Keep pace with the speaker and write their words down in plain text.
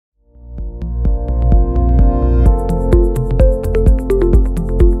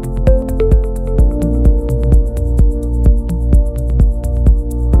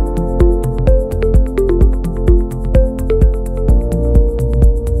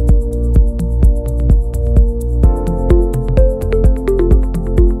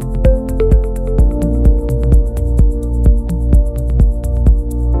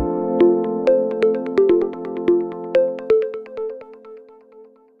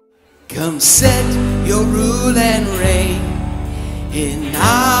Come set your rule and reign in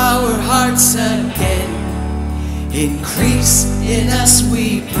our hearts again. Increase in us,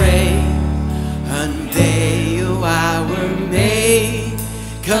 we pray. Unveil our May.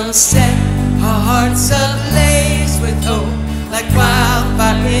 Come set our hearts ablaze with hope, like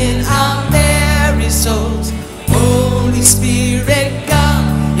wildfire in our merry souls. Holy Spirit,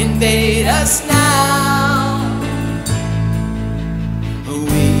 come, invade us now.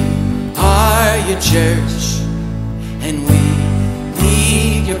 We are your church, and we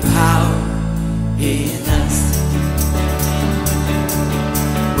need your power in us.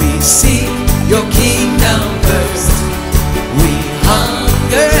 We seek your kingdom first. We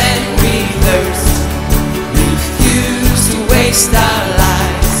hunger and we thirst. Refuse to waste our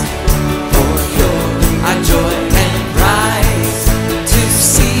lives for our joy and prize. To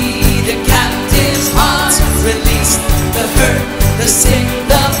see the captives' hearts released, the hurt, the sick,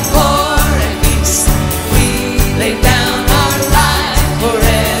 the poor at peace. We lay down our lives for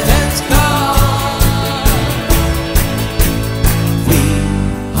heaven's call. We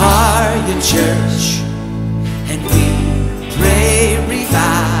are your church, and we pray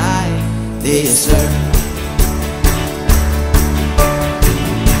revive this earth.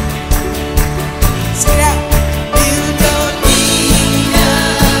 Say that. Build your kingdom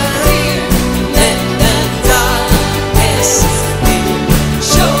here. Let the darkness disappear.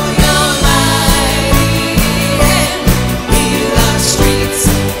 Show your mighty hand. Heal our streets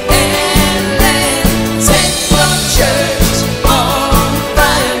and land. Set your church on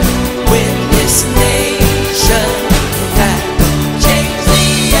fire. With this nation that change the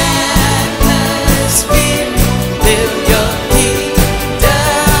atmosphere. Build your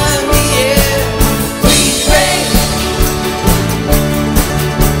kingdom here. We pray.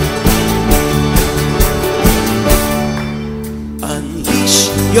 Unleash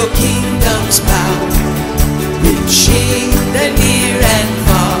your kingdom's power, reaching the near and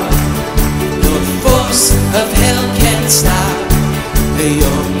far. No force of hell can stop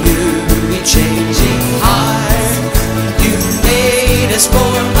your beauty changing heart. You made us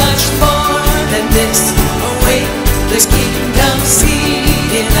for much more than this. Awake this kingdom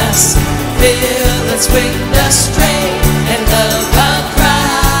seed in us. Fill us with the strength and love of Christ.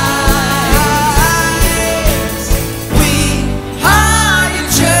 We are your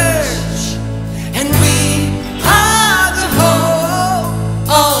church, and we are the hope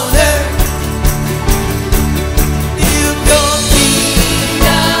on earth. Build your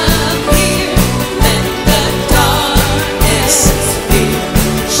kingdom here. Let the darkness disappear.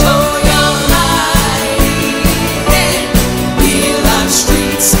 Show your mighty hand. Heal our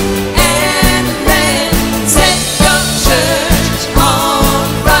streets and land. Set your church on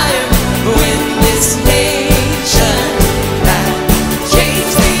fire. Win this nation that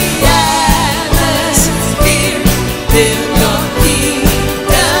change the atmosphere. Build your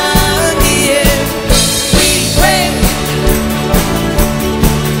kingdom here. We pray.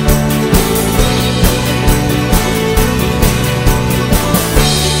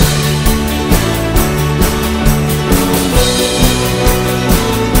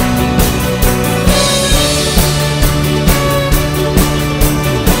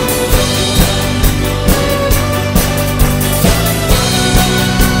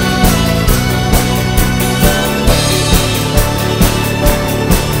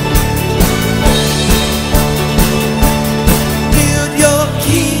 Build your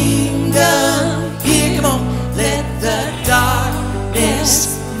kingdom here. Come on. Let the darkness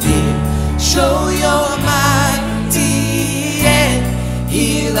fear. Show your mighty hand.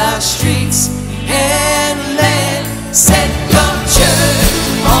 Heal our streets and land. Set your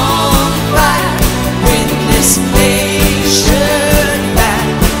church on fire. Win this nation back.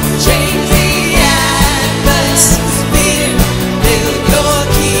 Change the atmosphere. Build your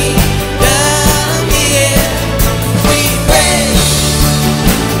kingdom here. We pray.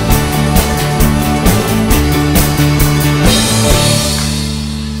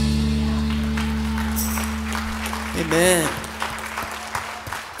 Amen.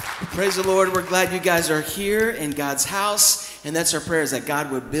 Praise the Lord. We're glad you guys are here in God's house. And that's our prayer, is that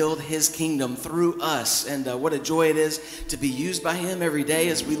God would build his kingdom through us. And what a joy it is to be used by him every day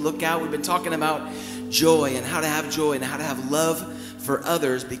as we look out. We've been talking about joy and how to have joy and how to have love for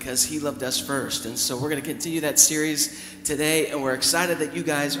others because he loved us first. And so we're going to continue that series today. And we're excited that you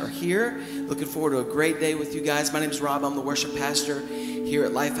guys are here. Looking forward to a great day with you guys. My name is Rob. I'm the worship pastor here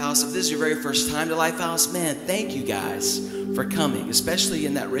at LifeHouse. If this is your very first time to LifeHouse, man, thank you guys for coming, especially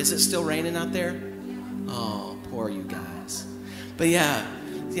in that. Is it still raining out there? Oh, poor you guys. But yeah,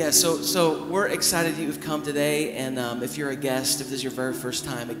 Yeah, so we're excited that you've come today, and if you're a guest, if this is your very first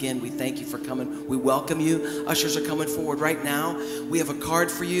time, again, we thank you for coming. We welcome you. Ushers are coming forward right now. We have a card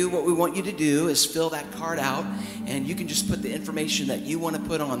for you. What we want you to do is fill that card out, and you can just put the information that you want to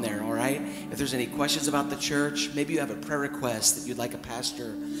put on there, all right? If there's any questions about the church, maybe you have a prayer request that you'd like a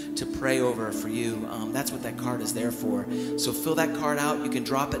pastor to pray over for you, that's what that card is there for. So fill that card out. You can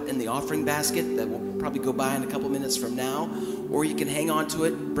drop it in the offering basket that will probably go by in a couple minutes from now, or you can hang on to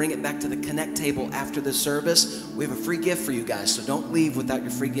it, bring it back to the Connect table after the service. We have a free gift for you guys, so don't leave without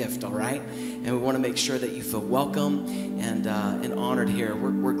your free gift, all right? And we want to make sure that you feel welcome and honored here.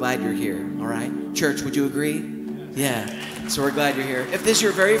 We're glad you're here, all right? Church, would you agree? Yeah, so we're glad you're here. If this is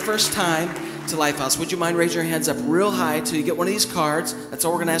your very first time to LifeHouse, would you mind raising your hands up real high till you get one of these cards? That's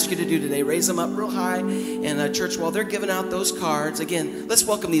all we're going to ask you to do today. Raise them up real high. And church, while they're giving out those cards, again, let's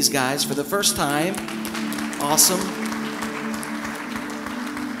welcome these guys for the first time. Awesome.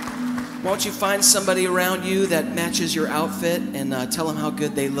 Why don't you find somebody around you that matches your outfit and tell them how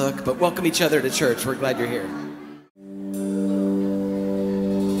good they look. But welcome each other to church. We're glad you're here.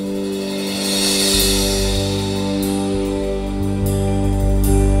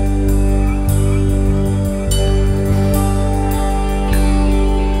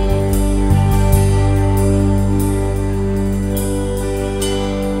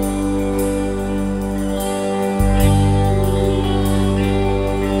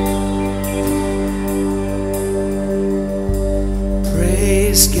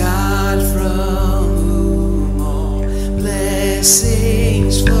 Praise God from whom all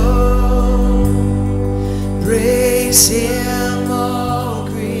blessings flow. Praise Him, all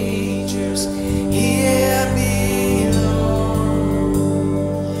creatures here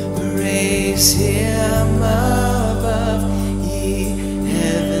below. Praise Him above, ye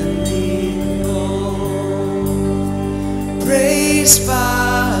heavenly hosts. Praise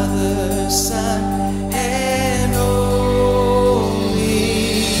Father, Son, and Holy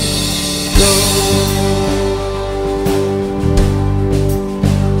Ghost.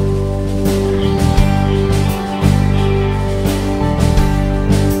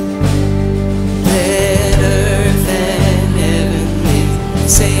 Let earth and heavenly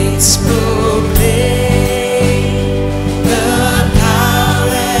saints proclaim the power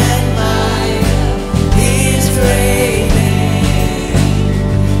and might of His great name.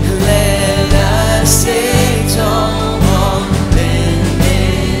 Let us exalt on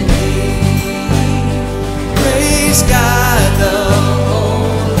bended knee. Praise God, the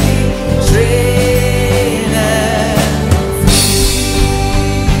Holy Trinity.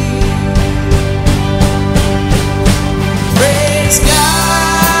 Praise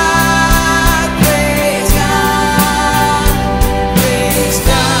God, praise God, praise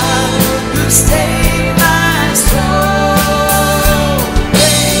God, who saved my soul.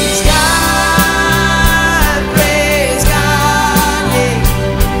 Praise God, yeah.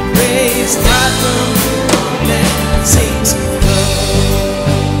 Praise God from whom all blessings flow.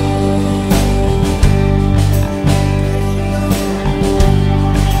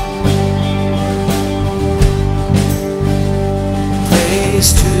 Praise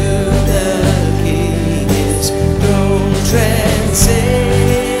to the King, His throne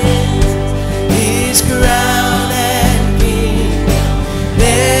transcends, His crown and kingdom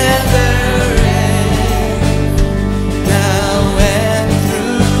never ends. Now and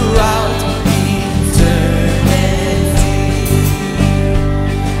throughout eternity,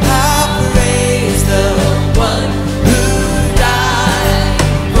 I'll praise the one who died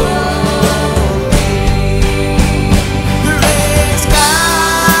for me. Praise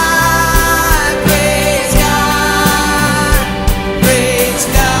God, praise God, praise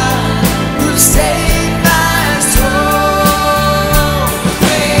God, who saved my soul.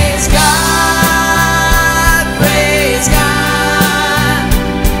 Praise God, praise God,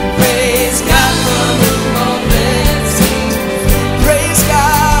 praise God from whom all blessings. Praise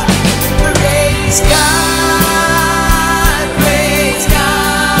God, praise God, praise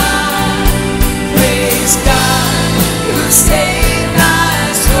God, praise God, who saved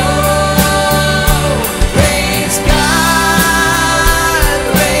my soul. Praise God,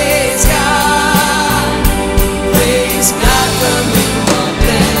 praise God, praise God from whom all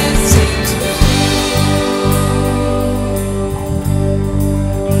blessings flow.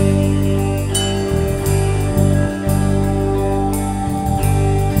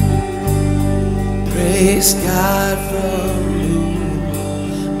 Praise God from whom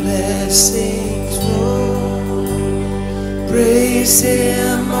all blessings flow. Praise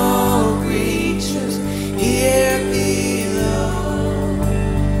Him, all creatures here below.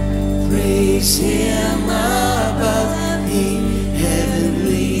 Praise Him above, ye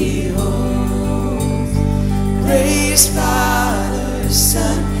heavenly praise, Father,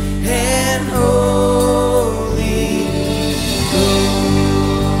 Son, and Holy Ghost.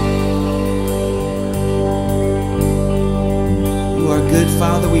 You are good,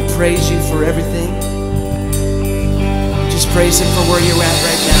 Father. We praise you for everything. Just praise him for where you're at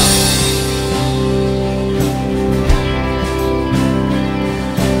right now.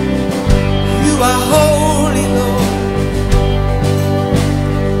 You are holy, Lord.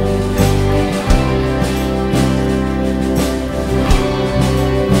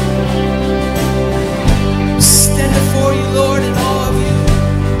 Stand before you, Lord, in all of you.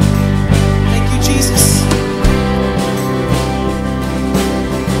 Thank you, Jesus.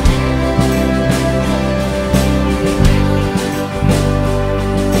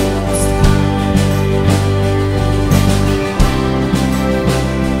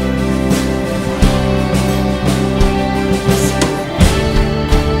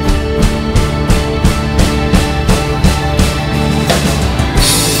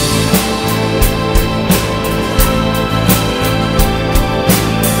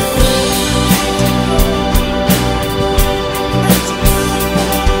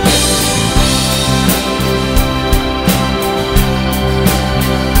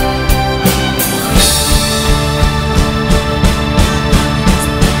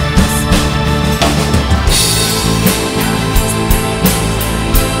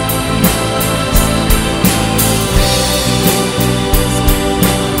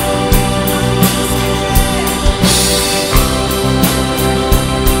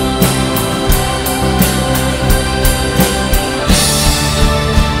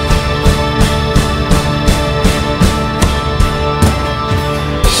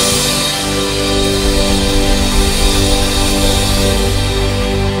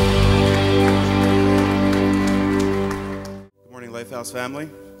 LifeHouse family.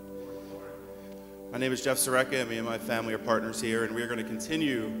 My name is Jeff Soreka, and me and my family are partners here, and we are going to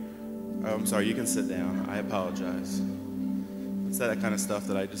continue. Oh, I'm sorry, you can sit down. I apologize. It's that kind of stuff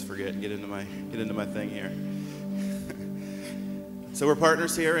that I just forget and get into my thing here. So we're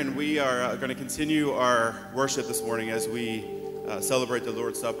partners here, and we are going to continue our worship this morning as we celebrate the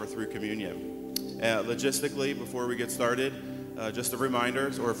Lord's Supper through communion. Logistically, before we get started, just a reminder,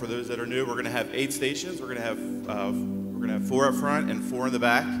 or for those that are new, we're going to have 8 stations. We're going to have 4 up front and 4 in the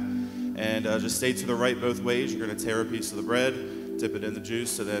back, and just stay to the right both ways. You're going to tear a piece of the bread, dip it in the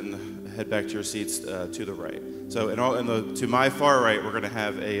juice, and then head back to your seats to the right. So to my far right, we're going to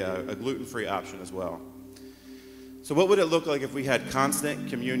have a gluten-free option as well. So what would it look like if we had constant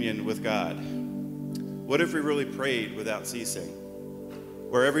communion with God? What if we really prayed without ceasing,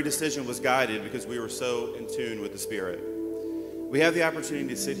 where every decision was guided because we were so in tune with the Spirit? We have the opportunity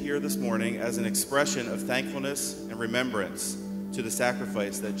to sit here this morning as an expression of thankfulness and remembrance to the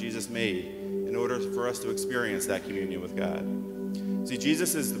sacrifice that Jesus made in order for us to experience that communion with God. See,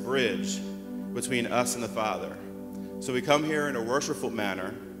 Jesus is the bridge between us and the Father. So we come here in a worshipful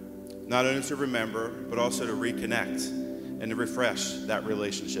manner, not only to remember, but also to reconnect and to refresh that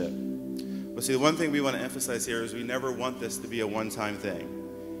relationship. But see, the one thing we want to emphasize here is we never want this to be a one-time thing.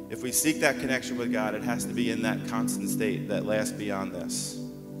 If we seek that connection with God, it has to be in that constant state that lasts beyond this.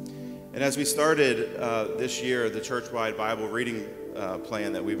 And as we started this year, the church-wide Bible reading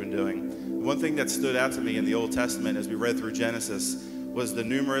plan that we've been doing, the one thing that stood out to me in the Old Testament as we read through Genesis was the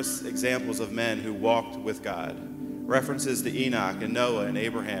numerous examples of men who walked with God. References to Enoch and Noah and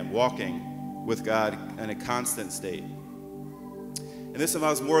Abraham walking with God in a constant state. And this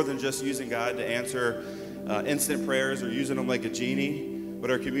involves more than just using God to answer instant prayers or using them like a genie. But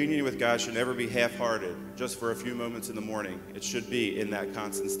our communion with God should never be half-hearted, just for a few moments in the morning. It should be in that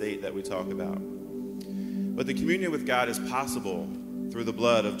constant state that we talk about. But the communion with God is possible through the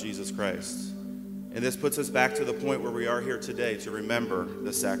blood of Jesus Christ. And this puts us back to the point where we are here today to remember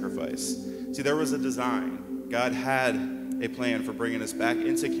the sacrifice. See, there was a design. God had a plan for bringing us back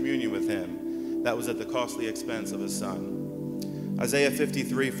into communion with him. That was at the costly expense of his Son. Isaiah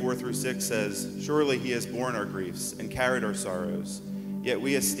 53, 4-6 says, "Surely he has borne our griefs and carried our sorrows. Yet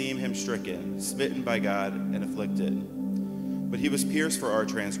we esteem him stricken, smitten by God, and afflicted. But he was pierced for our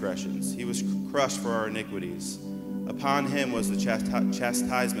transgressions. He was crushed for our iniquities. Upon him was the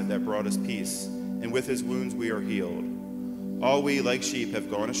chastisement that brought us peace, and with his wounds we are healed. All we like sheep have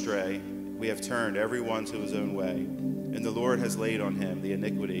gone astray. We have turned every one to his own way, and the Lord has laid on him the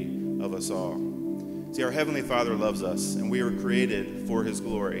iniquity of us all." See, our Heavenly Father loves us, and we were created for his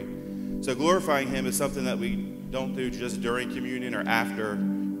glory. So glorifying him is something that we don't do just during communion or after,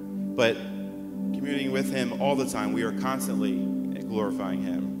 but communing with him all the time. We are constantly glorifying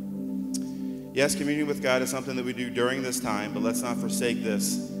him. Yes, communion with God is something that we do during this time, but let's not forsake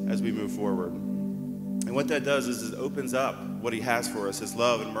this as we move forward. And And what that does is it opens up what he has for us, his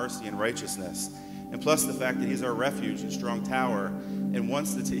love and mercy and righteousness. And plus the fact that he's our refuge and strong tower, and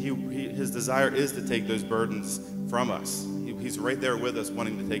wants to his desire is to take those burdens from us. He's right there with us,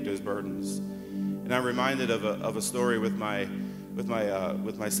 wanting to take those burdens. And I'm reminded of a story with my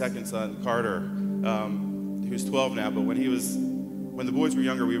second son, Carter, who's 12 now. But when the boys were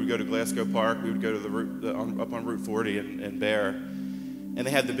younger, we would go to Glasgow Park. We would go to up on Route 40 in Bear, and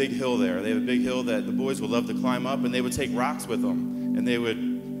they had the big hill there. They have a big hill that the boys would love to climb up, and they would take rocks with them, and they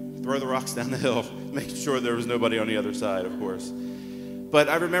would throw the rocks down the hill, making sure there was nobody on the other side, of course. But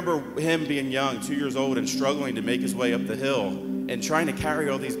I remember him being young, 2 years old, and struggling to make his way up the hill and trying to carry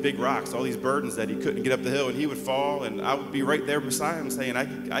all these big rocks, all these burdens that he couldn't get up the hill, and he would fall, and I would be right there beside him saying,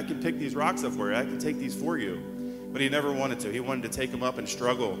 I can pick these rocks up for you, I can take these for you. But he never wanted to. He wanted to take them up and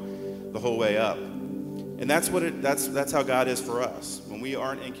struggle the whole way up. And that's how God is for us. When we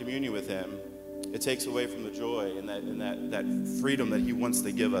aren't in communion with him, it takes away from the joy and that freedom that he wants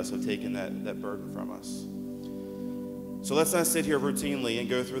to give us of taking that burden from us. So let's not sit here routinely and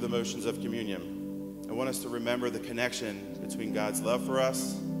go through the motions of communion. I want us to remember the connection between God's love for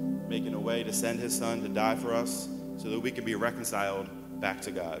us, making a way to send his son to die for us so that we can be reconciled back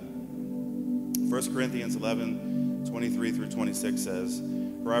to God. 1 Corinthians 11:23 through 26 says,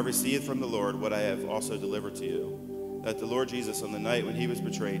 "For I received from the Lord what I have also delivered to you, that the Lord Jesus on the night when he was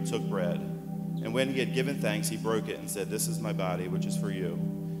betrayed took bread, and when he had given thanks, he broke it and said, 'This is my body, which is for you.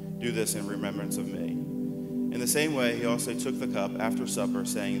 Do this in remembrance of me.' In the same way, he also took the cup after supper,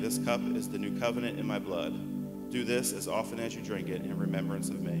 saying, 'This cup is the new covenant in my blood. Do this as often as you drink it in remembrance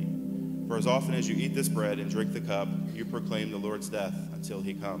of me. For as often as you eat this bread and drink the cup, you proclaim the Lord's death until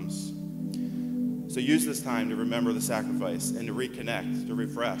he comes.'" So use this time to remember the sacrifice and to reconnect, to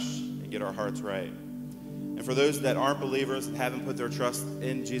refresh, and get our hearts right. And for those that aren't believers and haven't put their trust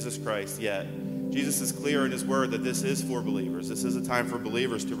in Jesus Christ yet, Jesus is clear in his word that this is for believers. This is a time for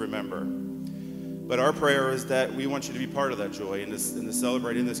believers to remember. But our prayer is that we want you to be part of that joy and to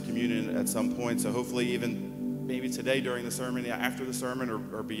celebrate in this communion at some point. So hopefully even maybe today during the sermon, after the sermon,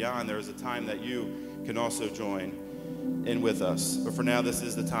 or beyond, there is a time that you can also join in with us. But for now, this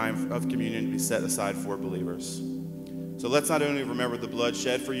is the time of communion to be set aside for believers. So let's not only remember the blood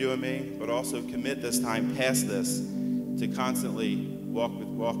shed for you and me, but also commit this time past this to constantly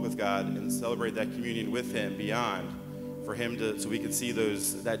walk with God and celebrate that communion with him beyond, for him to, so we can see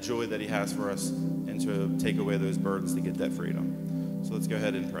that joy that he has for us and to take away those burdens to get that freedom. So let's go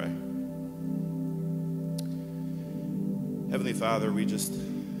ahead and pray. Heavenly Father, we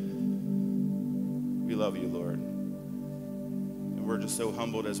love you, Lord. And we're just so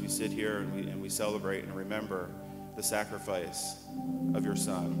humbled as we sit here and we celebrate and remember the sacrifice of your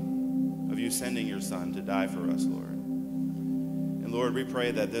Son, of you sending your Son to die for us, Lord. And Lord, we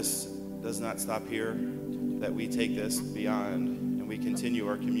pray that this does not stop here, that we take this beyond and we continue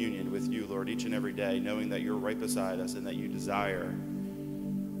our communion with you, Lord, each and every day, knowing that you're right beside us and that you desire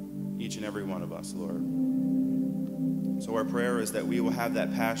each and every one of us, Lord. So our prayer is that we will have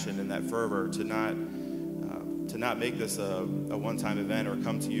that passion and that fervor to not make this a one-time event or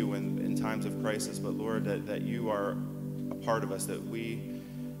come to you in times of crisis, but Lord, that you are a part of us, that we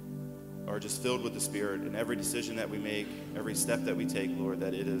are just filled with the Spirit, and every decision that we make, every step that we take, Lord,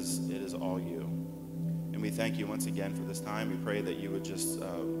 that it is all you. And we thank you once again for this time. We pray that you would just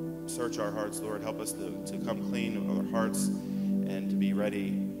search our hearts, Lord. Help us to come clean of our hearts and to be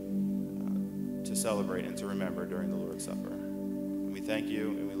ready to celebrate and to remember during the Lord's Supper. And we thank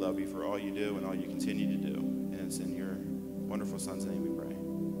you and we love you for all you do and all you continue to do. And it's in your wonderful Son's name we pray.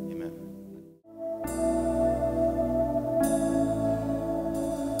 Amen.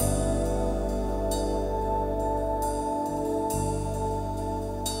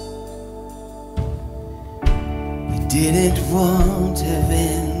 We didn't want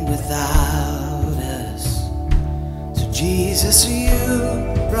heaven without us. So Jesus, you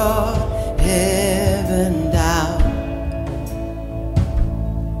brought heaven down.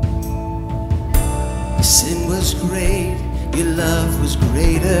 Your sin was great, your love was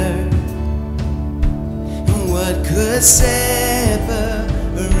greater. And what could separate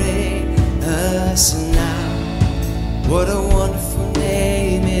us now? What a wonderful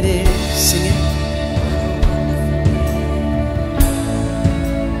name it is. Sing it.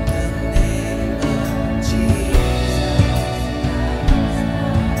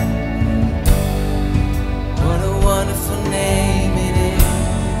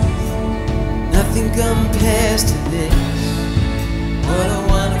 Compares to this. What a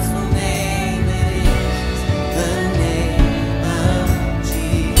wonderful name it is, the name of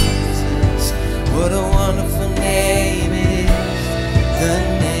Jesus. What a wonderful name it is.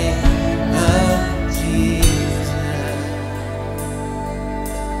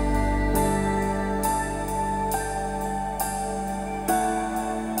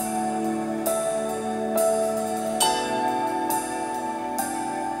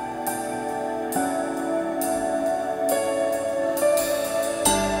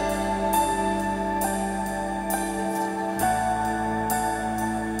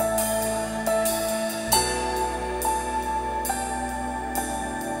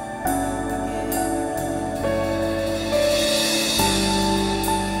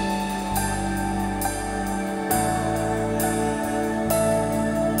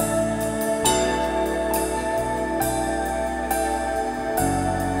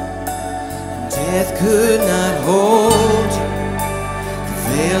 Death could not hold you. The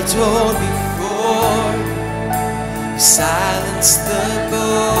veil tore before you. Silence the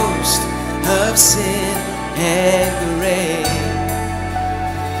boast of sin and grave.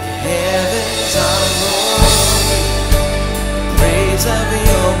 Heavens are rolling, praise of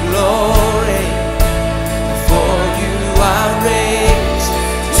your glory. For you are raised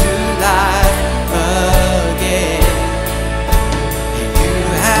to life again. You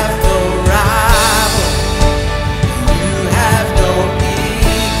have no rival, you have no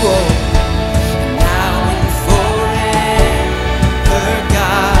equal. Now and forever,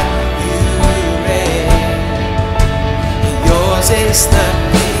 God, you reign. Yours is the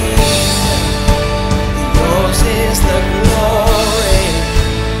yours is the glory,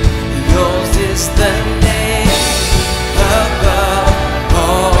 yours is the name above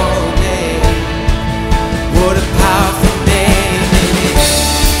all names. What a powerful name it is,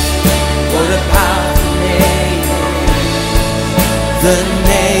 what a powerful name it is. The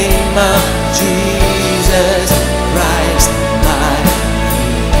name of Jesus Christ, my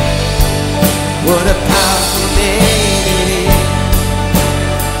King. What a powerful name it is,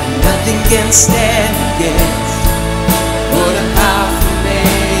 and nothing can stand against. What a powerful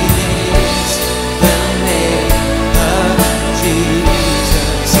name it is, the name of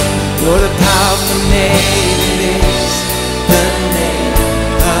Jesus. What a powerful name it is, the name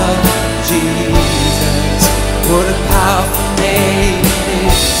of Jesus. What a powerful name it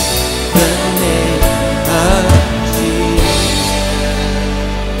is, the name of Jesus.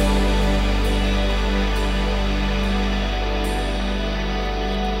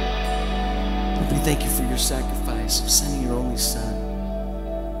 We thank you for your sacrifice of sending your only Son.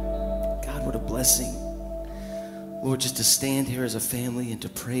 God, what a blessing. Lord, just to stand here as a family and to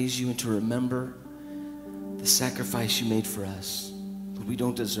praise you and to remember the sacrifice you made for us. Lord, we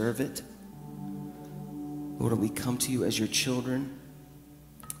don't deserve it. Lord, we come to you as your children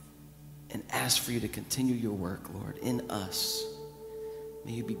and ask for you to continue your work, Lord, in us.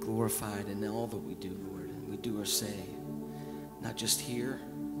 May you be glorified in all that we do, Lord, and we do or say, not just here,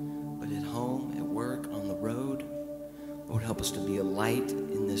 but at home, at work, on the road. Lord, help us to be a light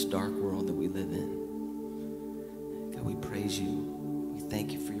in this dark world that we live in. God, we praise you. We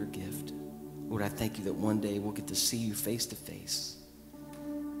thank you for your gift. Lord, I thank you that one day we'll get to see you face to face.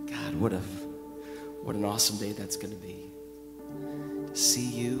 God, what an awesome day that's going to be. To see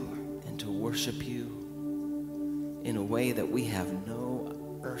you and to worship you in a way that we have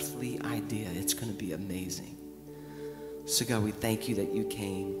no earthly idea. It's going to be amazing. So God, we thank you that you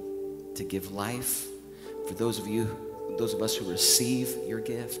came to give life for those of us who receive your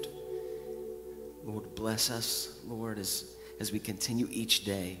gift. Lord, bless us, Lord, as we continue each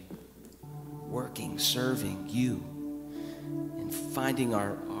day working, serving you, and finding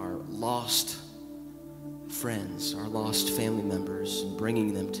our lost friends, our lost family members, and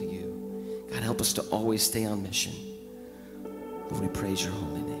bringing them to you. God, help us to always stay on mission. Lord, we praise your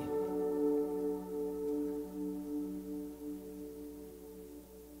holy name.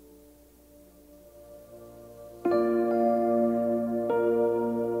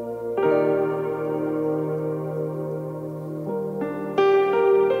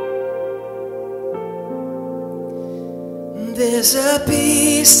 There's a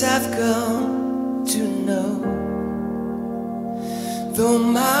peace I've come to know, though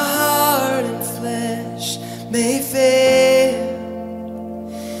my heart and flesh may fail.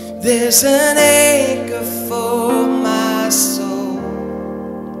 There's an anchor for my soul.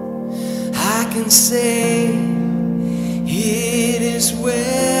 I can say it is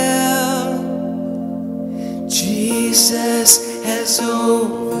well. Jesus has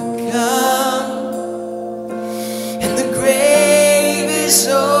overcome, and the grave is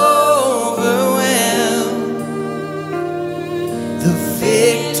overwhelmed. The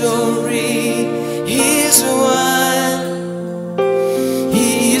victory is won.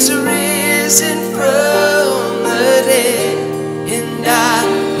 He is risen from the dead, and I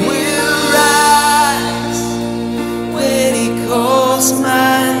will rise when he calls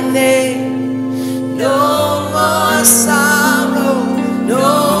my name. No more sorrow,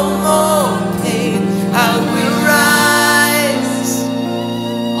 no more pain. I will rise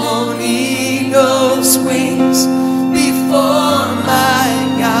on eagle's wings before my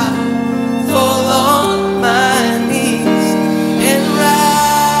God, fall on my knees and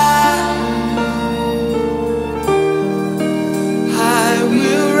rise. I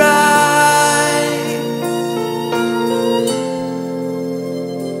will rise.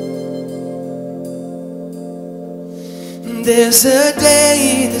 There's a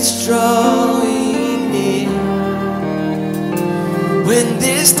day that's drawing near when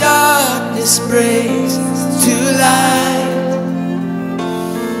this darkness darkness breaks to light,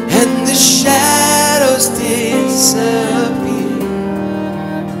 and the shadows disappear,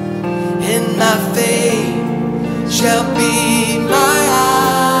 and my faith shall be my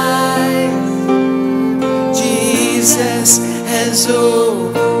eyes. Jesus has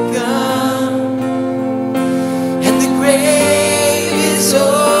overcome, and the grave is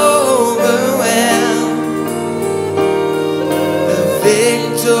overwhelmed. The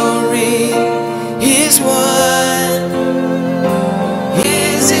victory is won,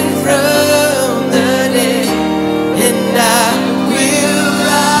 risen from the dead, and I will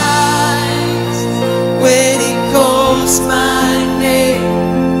rise when He calls my name.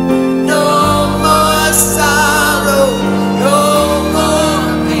 No more sorrow, no more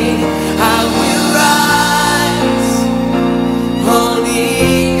pain. I will rise on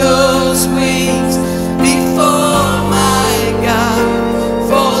eagle's wings before my God,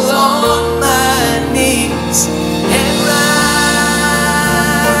 fall on my knees and rise.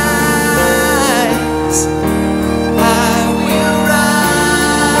 I will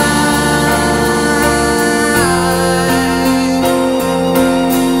rise,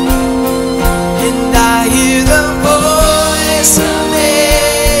 and I hear the voice of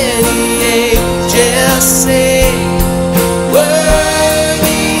many angels say,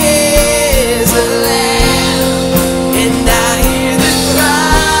 worthy is the Lamb. And I hear the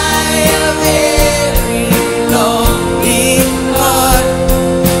cry of every longing heart,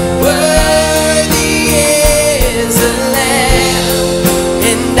 worthy is the Lamb.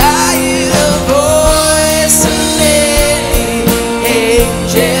 And I hear the voice of many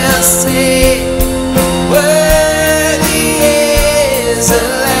angels say, worthy is the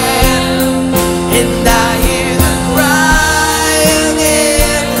Lamb. And I hear the cry of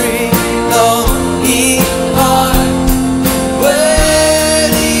every longing heart,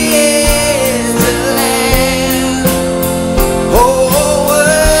 worthy is the Lamb. Oh,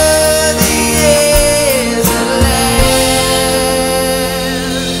 worthy is the Lamb.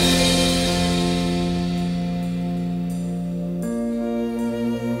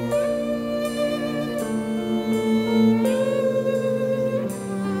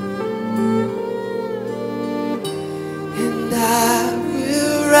 And I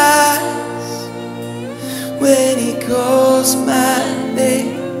will rise when He calls my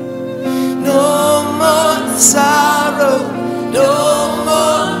name. No more sorrow, no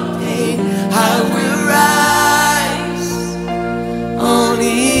more pain. I will rise on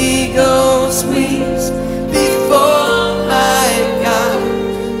eagle's wings before my God,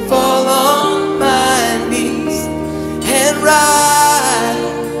 fall on my knees and rise.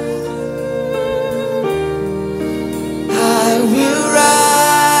 I will rise,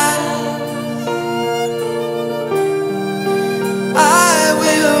 I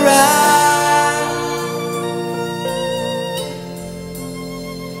will rise.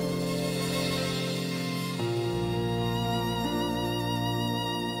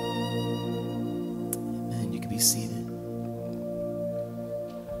 And you can be seated.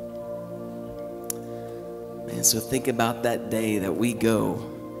 Man, so think about that day that we go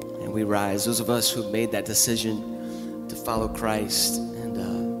and we rise. Those of us who made that decision to follow Christ, and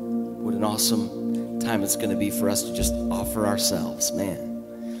what an awesome time it's going to be for us to just offer ourselves, man.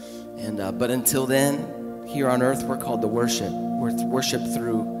 And but until then, here on earth, we're called to worship. We're to worship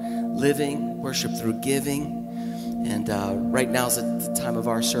through living, worship through giving. And right now is the time of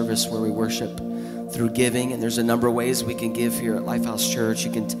our service where we worship through giving. And there's a number of ways we can give here at LifeHouse Church.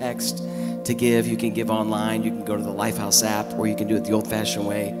 You can text to give. You can give online. You can go to the LifeHouse app, or you can do it the old-fashioned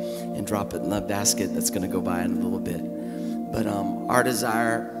way and drop it in the basket that's going to go by in a little bit. But our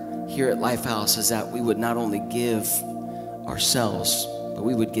desire here at LifeHouse is that we would not only give ourselves, but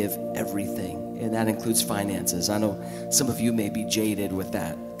we would give everything. And that includes finances. I know some of you may be jaded with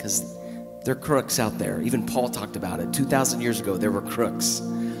that because there are crooks out there. Even Paul talked about it. 2,000 years ago, there were crooks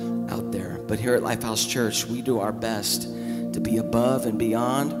out there. But here at LifeHouse Church, we do our best to be above and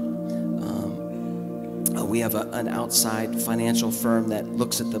beyond. We have an outside financial firm that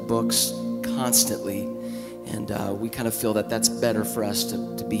looks at the books constantly. And we kind of feel that that's better for us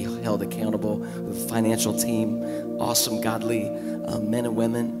to be held accountable. We have a financial team, awesome, godly men and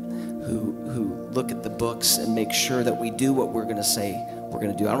women who look at the books and make sure that we do what we're going to say we're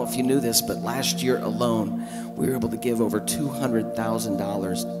going to do. I don't know if you knew this, but last year alone, we were able to give over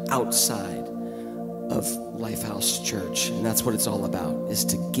 $200,000 outside of LifeHouse Church. And that's what it's all about, is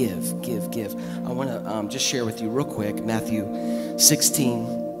to give. I want to just share with you real quick, Matthew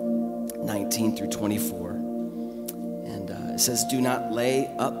 16:19 through 24. It says, do not lay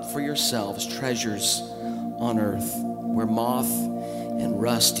up for yourselves treasures on earth, where moth and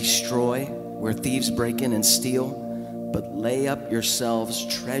rust destroy, where thieves break in and steal, but lay up yourselves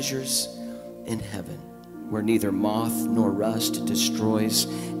treasures in heaven, where neither moth nor rust destroys,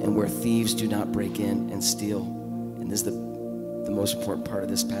 and where thieves do not break in and steal. And this is the most important part of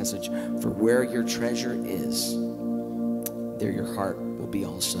this passage. For where your treasure is, there your heart will be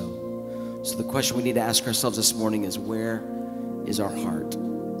also. So the question we need to ask ourselves this morning is, where is our heart?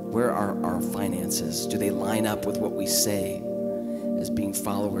 Where are our finances? Do they line up with what we say as being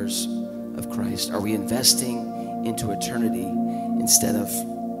followers of Christ? Are we investing into eternity instead of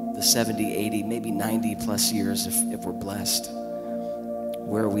the 70, 80, maybe 90 plus years if we're blessed?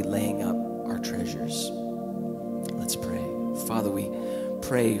 Where are we laying up our treasures? Let's pray. Father, we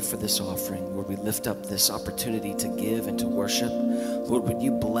pray for this offering. Lord, we lift up this opportunity to give and to worship. Lord, would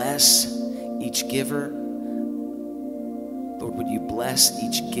you bless each giver? Lord, would you bless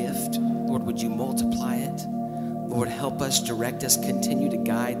each gift? Lord, would you multiply it? Lord, help us, direct us, continue to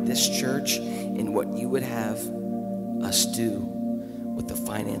guide this church in what you would have us do with the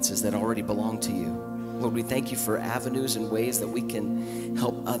finances that already belong to you. Lord, we thank you for avenues and ways that we can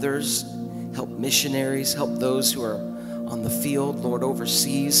help others, help missionaries, help those who are on the field, Lord,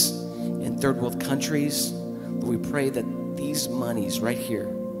 overseas in third world countries. Lord, we pray that these monies right here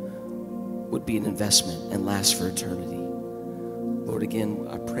would be an investment and last for eternity. Lord, again,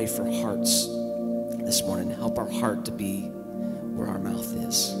 I pray for hearts this morning. Help our heart to be where our mouth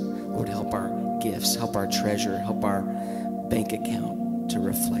is. Lord, help our gifts, help our treasure, help our bank account to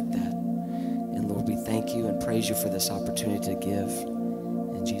reflect that. And Lord, we thank you and praise you for this opportunity to give.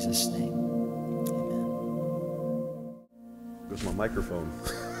 In Jesus' name, amen. There's my microphone.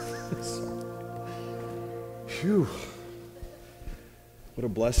 Phew. What a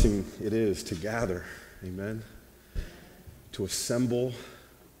blessing it is to gather. Amen. To assemble,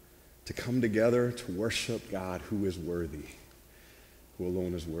 to come together, to worship God who is worthy, who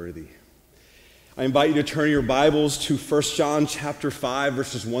alone is worthy. I invite you to turn your Bibles to 1 John chapter 5,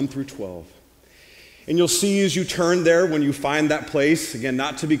 verses 1 through 12. And you'll see as you turn there, when you find that place, again,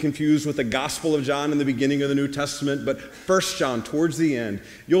 not to be confused with the Gospel of John in the beginning of the New Testament, but 1 John towards the end,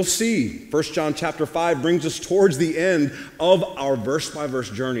 you'll see 1 John chapter 5 brings us towards the end of our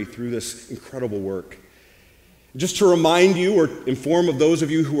verse-by-verse journey through this incredible work. Just to remind you or inform of those of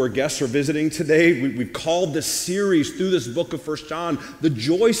you who are guests or visiting today, we've called this series through this book of 1 John the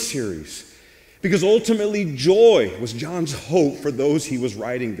Joy Series. Because ultimately joy was John's hope for those he was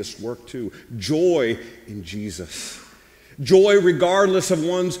writing this work to. Joy in Jesus. Joy regardless of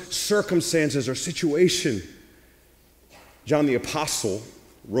one's circumstances or situation. John the Apostle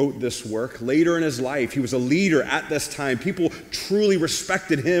wrote this work later in his life. He was a leader at this time. People truly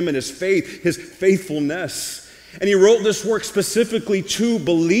respected him and his faith, his faithfulness. And he wrote this work specifically to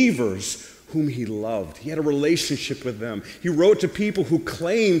believers whom he loved. He had a relationship with them. He wrote to people who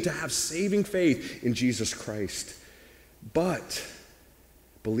claimed to have saving faith in Jesus Christ, but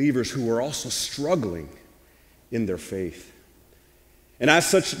believers who were also struggling in their faith. And as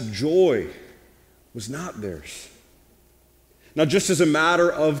such, joy was not theirs. Now, just as a matter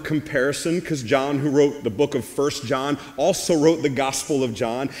of comparison, because John, who wrote the book of 1 John, also wrote the Gospel of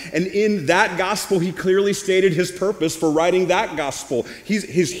John, and in that gospel, he clearly stated his purpose for writing that gospel.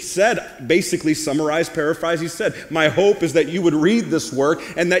 He's said, basically summarized, paraphrased, he said, my hope is that you would read this work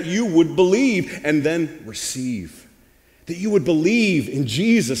and that you would believe and then receive. That you would believe in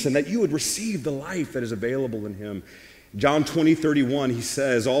Jesus and that you would receive the life that is available in him. John 20:31, he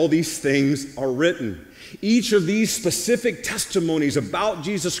says, all these things are written. Each of these specific testimonies about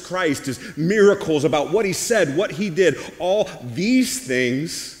Jesus Christ, his miracles, about what he said, what he did, all these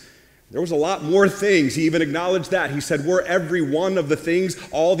things, there was a lot more things. He even acknowledged that. He said, were every one of the things,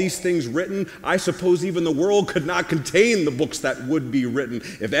 all these things written, I suppose even the world could not contain the books that would be written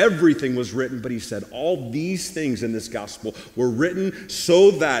if everything was written. But he said, all these things in this gospel were written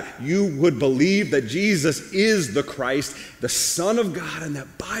so that you would believe that Jesus is the Christ, the Son of God, and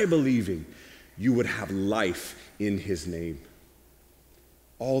that by believing, you would have life in his name.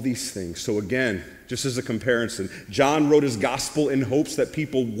 All these things. So again, just as a comparison, John wrote his gospel in hopes that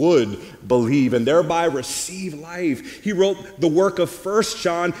people would believe and thereby receive life. He wrote the work of 1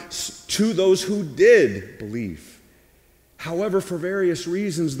 John to those who did believe. However, for various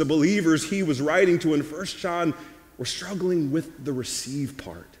reasons, the believers he was writing to in 1 John were struggling with the receive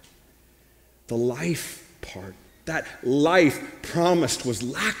part, the life part. That life promised was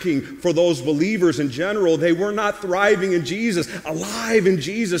lacking for those believers in general. They were not thriving in Jesus, alive in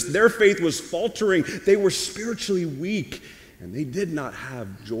Jesus. Their faith was faltering. They were spiritually weak, and they did not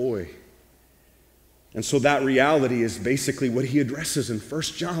have joy. And so that reality is basically what he addresses in 1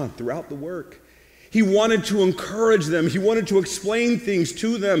 John throughout the work. He wanted to encourage them. He wanted to explain things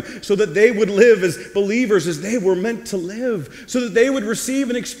to them so that they would live as believers as they were meant to live, so that they would receive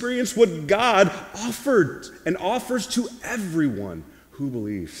and experience what God offered and offers to everyone who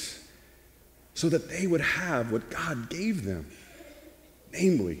believes, so that they would have what God gave them,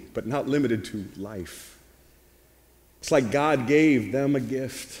 namely, but not limited to, life. It's like God gave them a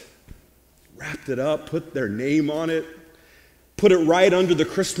gift, wrapped it up, put their name on it, put it right under the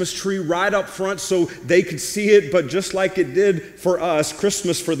Christmas tree, right up front so they could see it. But just like it did for us,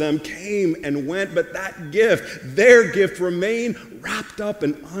 Christmas for them came and went. But that gift, their gift, remained wrapped up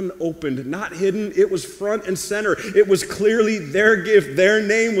and unopened, not hidden. It was front and center. It was clearly their gift. Their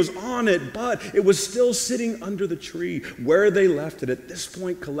name was on it, but it was still sitting under the tree where they left it, at this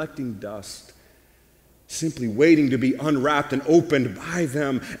point collecting dust, simply waiting to be unwrapped and opened by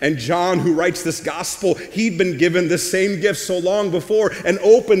them. And John, who writes this gospel, he'd been given the same gift so long before and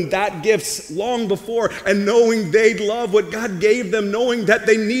opened that gift long before. And knowing they'd love what God gave them, knowing that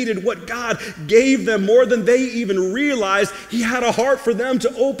they needed what God gave them more than they even realized, he had a heart for them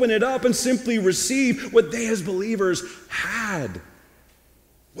to open it up and simply receive what they as believers had,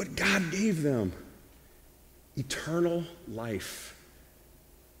 what God gave them: eternal life.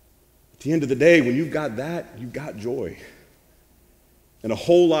 At the end of the day, when you've got that, you've got joy. And a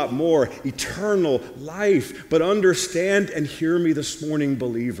whole lot more, eternal life. But understand and hear me this morning,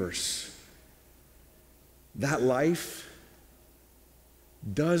 believers. That life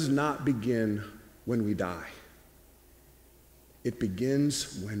does not begin when we die. It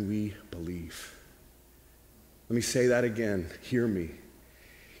begins when we believe. Let me say that again. Hear me.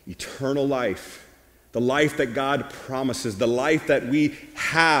 Eternal life, the life that God promises, the life that we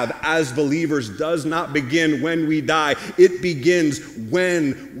have as believers, does not begin when we die. It begins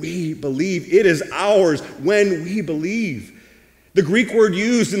when we believe. It is ours when we believe. The Greek word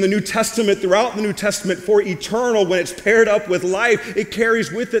used in the New Testament, throughout the New Testament, for eternal, when it's paired up with life, it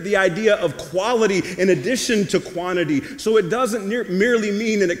carries with it the idea of quality in addition to quantity. So it doesn't merely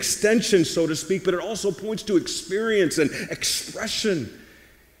mean an extension, so to speak, but it also points to experience and expression.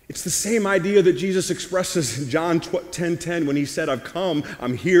 It's the same idea that Jesus expresses in John 10:10 when he said, I've come,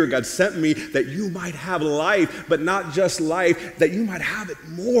 I'm here, God sent me, that you might have life, but not just life, that you might have it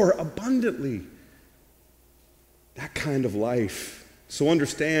more abundantly. That kind of life. So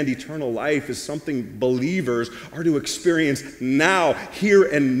understand, eternal life is something believers are to experience now, here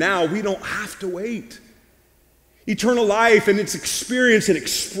and now. We don't have to wait. Eternal life and its experience and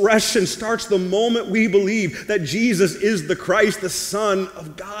expression starts the moment we believe that Jesus is the Christ, the Son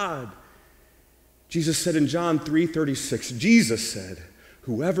of God. Jesus said in John 3:36, Jesus said,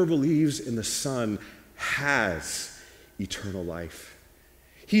 whoever believes in the Son has eternal life.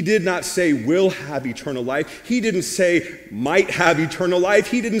 He did not say will have eternal life. He didn't say might have eternal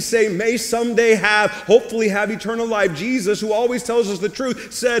life. He didn't say may someday have, hopefully have eternal life. Jesus, who always tells us the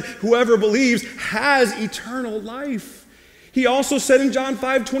truth, said whoever believes has eternal life. He also said in John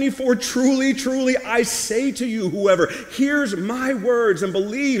 5:24, truly, truly, I say to you, whoever hears my words and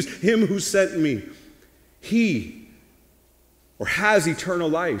believes him who sent me, he or has eternal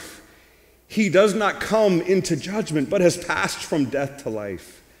life. He does not come into judgment, but has passed from death to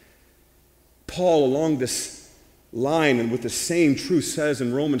life. Paul, along this line and with the same truth, says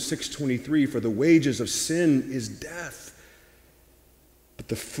in Romans 6:23, for the wages of sin is death, but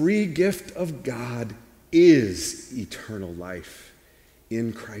the free gift of God is eternal life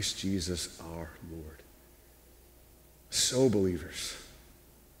in Christ Jesus our Lord. So, believers,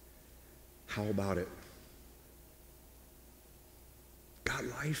 how about it? Got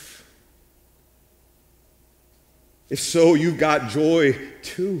life? If so, you've got joy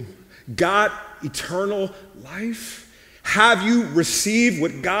too. Got eternal life? Have you received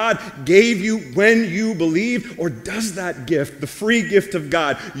what God gave you when you believed? Or does that gift, the free gift of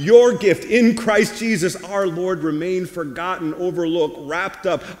God, your gift in Christ Jesus our Lord, remain forgotten, overlooked, wrapped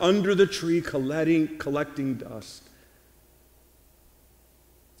up under the tree, collecting dust?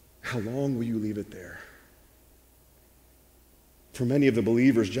 How long will you leave it there? For many of the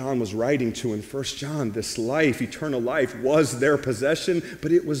believers John was writing to in 1 John, this life, eternal life, was their possession,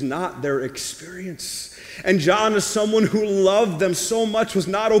 but it was not their experience. And John, as someone who loved them so much, was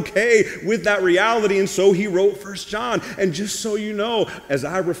not okay with that reality, and so he wrote 1 John. And just so you know, as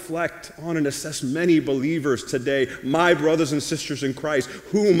I reflect on and assess many believers today, my brothers and sisters in Christ,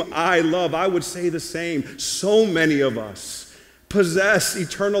 whom I love, I would say the same. So many of us possess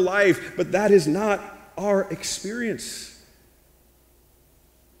eternal life, but that is not our experience.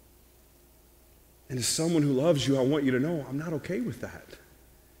 And as someone who loves you, I want you to know I'm not okay with that.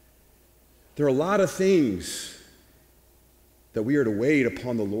 There are a lot of things that we are to wait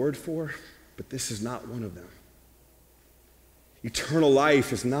upon the Lord for, but this is not one of them. Eternal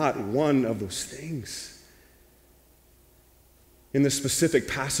life is not one of those things. In the specific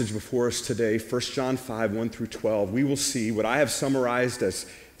passage before us today, 1 John 5, 1 through 12, we will see what I have summarized as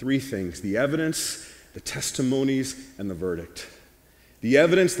three things: the evidence, the testimonies, and the verdict. The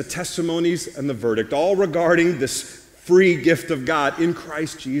evidence, the testimonies, and the verdict, all regarding this free gift of God in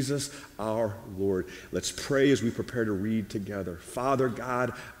Christ Jesus our Lord. Let's pray as we prepare to read together. Father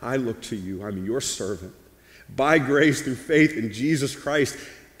God, I look to you. I'm your servant. By grace, through faith in Jesus Christ,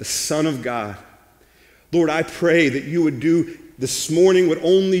 the Son of God. Lord, I pray that you would do this morning what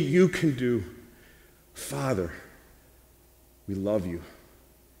only you can do. Father, we love you.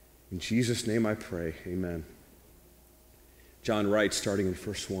 In Jesus' name I pray, amen. John writes, starting in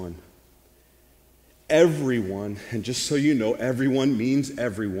verse 1, everyone, and just so you know, everyone means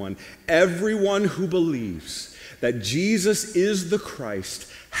everyone who believes that Jesus is the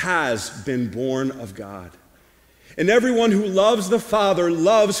Christ has been born of God. And everyone who loves the Father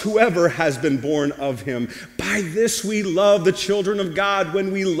loves whoever has been born of him. By this we love the children of God,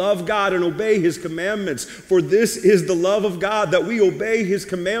 when we love God and obey his commandments. For this is the love of God, that we obey his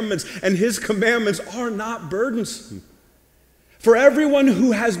commandments, and his commandments are not burdensome. For everyone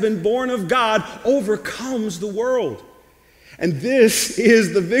who has been born of God overcomes the world. And this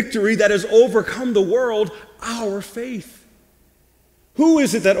is the victory that has overcome the world, our faith. Who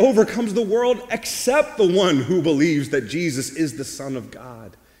is it that overcomes the world except the one who believes that Jesus is the Son of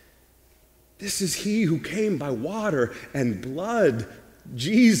God? This is he who came by water and blood,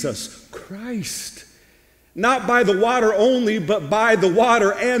 Jesus Christ. Not by the water only, but by the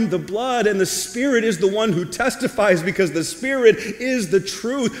water and the blood. And the Spirit is the one who testifies, because the Spirit is the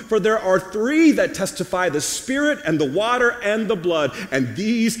truth. For there are three that testify: the Spirit and the water and the blood. And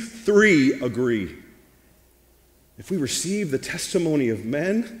these three agree. If we receive the testimony of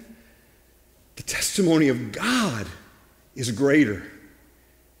men, the testimony of God is greater.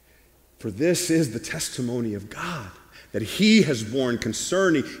 For this is the testimony of God, that he has borne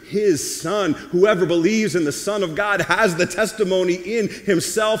concerning his Son. Whoever believes in the Son of God has the testimony in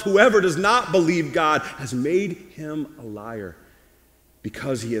himself. Whoever does not believe God has made him a liar,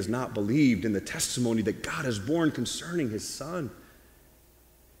 because he has not believed in the testimony that God has borne concerning his Son.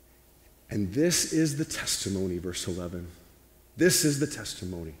 And this is the testimony, verse 11. This is the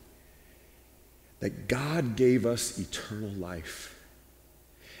testimony, that God gave us eternal life.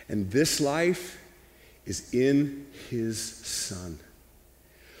 And this life is in his Son.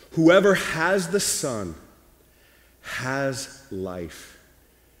 Whoever has the Son has life.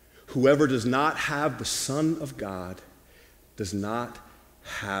 Whoever does not have the Son of God does not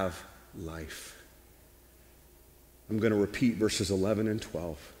have life. I'm going to repeat verses 11 and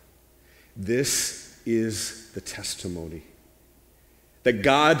 12. This is the testimony, that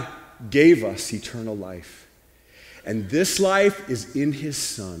God gave us eternal life, and this life is in his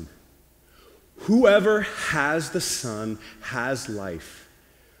Son. Whoever has the Son has life.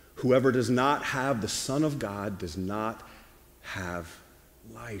 Whoever does not have the Son of God does not have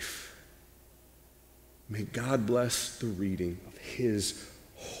life. May God bless the reading of his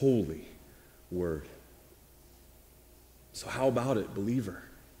holy word. So how about it, believer?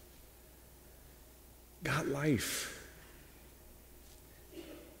 Got life?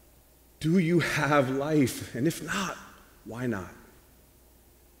 Do you have life? And if not, why not?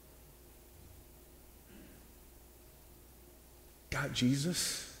 Got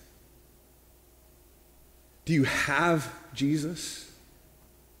Jesus? Do you have Jesus?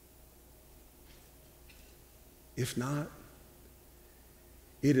 If not,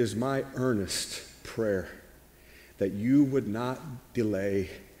 it is my earnest prayer that you would not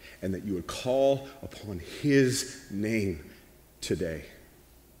delay and that you would call upon his name today.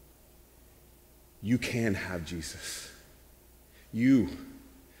 You can have Jesus. You,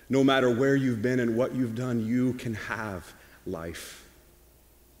 no matter where you've been and what you've done, you can have life.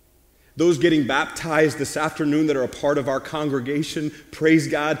 Those getting baptized this afternoon that are a part of our congregation, praise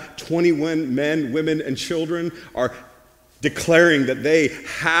God, 21 men, women, and children are declaring that they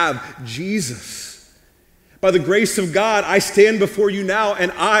have Jesus. By the grace of God, I stand before you now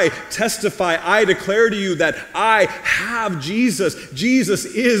and I testify, I declare to you that I have Jesus. Jesus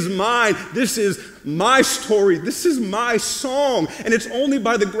is mine. This is my story. This is my song. And it's only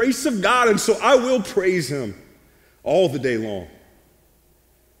by the grace of God, and so I will praise him all the day long.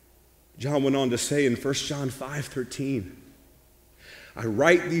 John went on to say in 1 John 5:13, I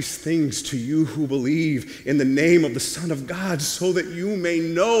write these things to you who believe in the name of the Son of God, so that you may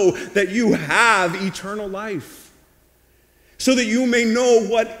know that you have eternal life. so that you may know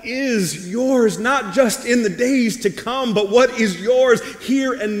what is yours, not just in the days to come, but what is yours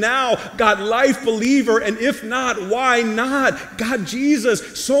here and now. God, life believer, and if not, why not? God,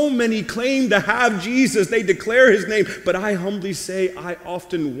 Jesus. So many claim to have Jesus. They declare his name, but I humbly say I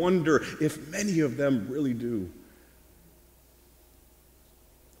often wonder if many of them really do.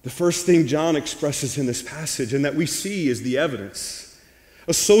 The first thing John expresses in this passage and that we see is the evidence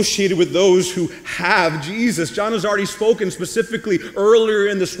associated with those who have Jesus. John has already spoken specifically earlier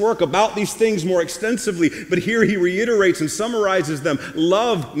in this work about these things more extensively, but here he reiterates and summarizes them.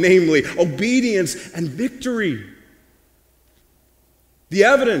 Love, namely, obedience and victory. The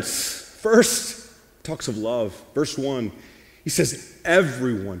evidence, first, talks of love. Verse 1, he says,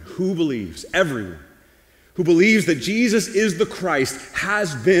 everyone who believes that Jesus is the Christ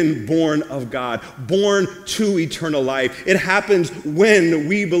has been born of God, born to eternal life. It happens when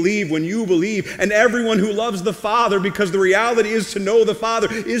we believe, when you believe. And everyone who loves the Father, because the reality is to know the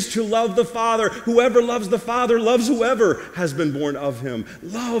Father, is to love the Father. Whoever loves the Father loves whoever has been born of him.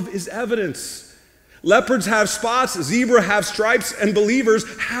 Love is evidence. Leopards have spots, zebra have stripes, and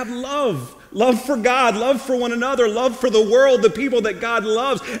believers have love. Love for God, love for one another, love for the world, the people that God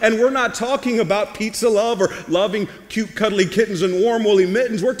loves. And we're not talking about pizza love or loving cute, cuddly kittens and warm, woolly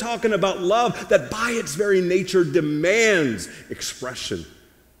mittens. We're talking about love that by its very nature demands expression.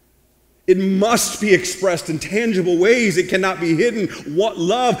 It must be expressed in tangible ways. It cannot be hidden. What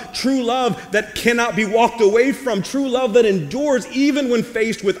love, true love that cannot be walked away from, true love that endures even when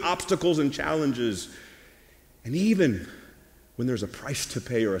faced with obstacles and challenges. And even when there's a price to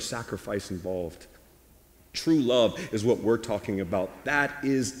pay or a sacrifice involved. True love is what we're talking about. That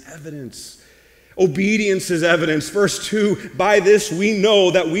is evidence. Obedience is evidence. Verse 2, by this we know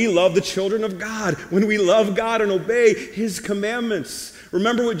that we love the children of God, when we love God and obey his commandments.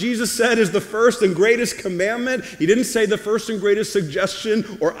 Remember what Jesus said is the first and greatest commandment? He didn't say the first and greatest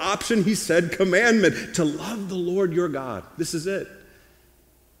suggestion or option. He said commandment, to love the Lord your God. This is it.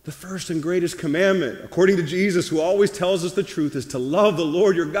 The first and greatest commandment, according to Jesus, who always tells us the truth, is to love the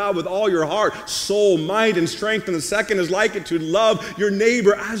Lord your God with all your heart, soul, mind, and strength. And the second is like it, to love your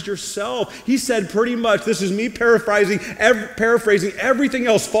neighbor as yourself. He said pretty much, this is me paraphrasing, everything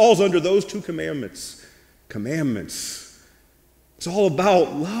else falls under those two commandments. Commandments. It's all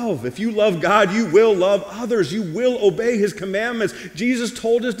about love. If you love God, you will love others. You will obey his commandments. Jesus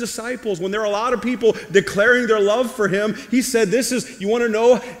told his disciples, when there are a lot of people declaring their love for him, he said, you want to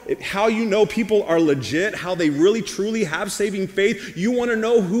know how you know people are legit, how they really truly have saving faith? You want to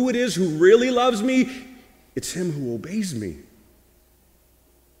know who it is who really loves me? It's him who obeys me.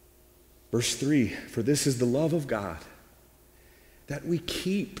 Verse 3, for this is the love of God, that we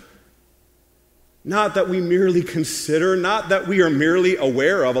keep. Not that we merely consider, not that we are merely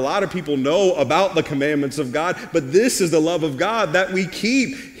aware of. A lot of people know about the commandments of God, but this is the love of God, that we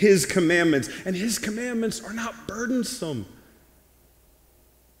keep his commandments. And his commandments are not burdensome.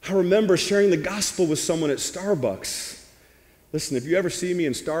 I remember sharing the gospel with someone at Starbucks. Listen, if you ever see me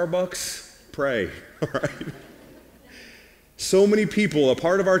in Starbucks, pray, all right? So many people, a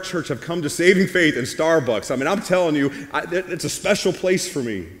part of our church, have come to saving faith in Starbucks. I mean, I'm telling you, it's a special place for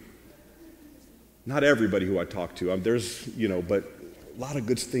me. Not everybody who I talk to. But a lot of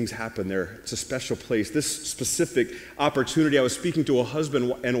good things happen there. It's a special place. This specific opportunity, I was speaking to a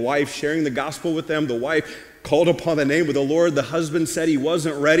husband and wife, sharing the gospel with them. The wife called upon the name of the Lord. The husband said he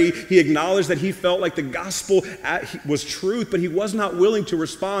wasn't ready. He acknowledged that he felt like the gospel was truth, but he was not willing to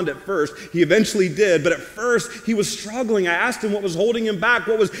respond at first. He eventually did, but at first he was struggling. I asked him what was holding him back,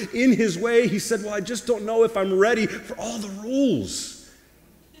 what was in his way. He said, well, I just don't know if I'm ready for all the rules.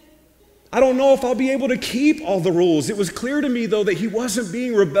 I don't know if I'll be able to keep all the rules. It was clear to me, though, that he wasn't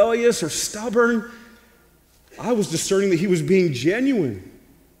being rebellious or stubborn. I was discerning that he was being genuine,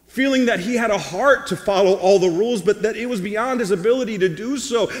 feeling that he had a heart to follow all the rules, but that it was beyond his ability to do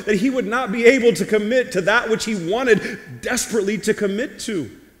so, that he would not be able to commit to that which he wanted desperately to commit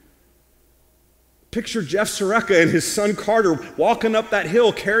to. Picture Jeff Soreka and his son Carter walking up that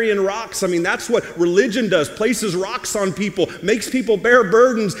hill carrying rocks. I mean, that's what religion does. Places rocks on people, makes people bear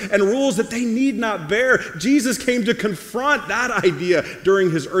burdens and rules that they need not bear. Jesus came to confront that idea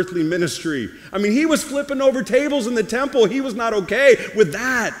during his earthly ministry. I mean, he was flipping over tables in the temple. He was not okay with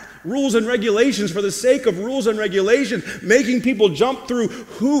that. Rules and regulations for the sake of rules and regulations, making people jump through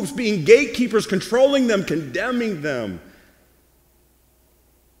hoops, being gatekeepers, controlling them, condemning them.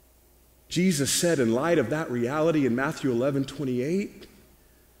 Jesus said in light of that reality in Matthew 11:28,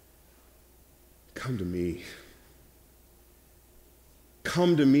 come to me.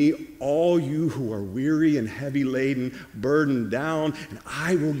 Come to me, all you who are weary and heavy laden, burdened down, and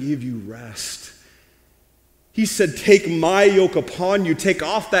I will give you rest. He said, take my yoke upon you. Take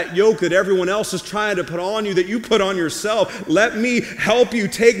off that yoke that everyone else is trying to put on you, that you put on yourself. Let me help you.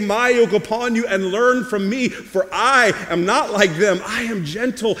 Take my yoke upon you and learn from me, for I am not like them. I am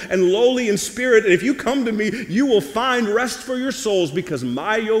gentle and lowly in spirit. And if you come to me, you will find rest for your souls, because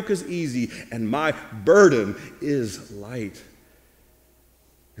my yoke is easy and my burden is light.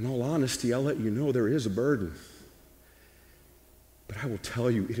 In all honesty, I'll let you know there is a burden. But I will tell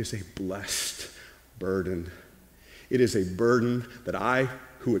you, it is a blessed burden. It is a burden that I,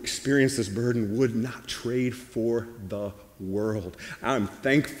 who experienced this burden, would not trade for the world. I'm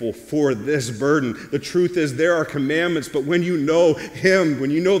thankful for this burden. The truth is, there are commandments, but when you know Him,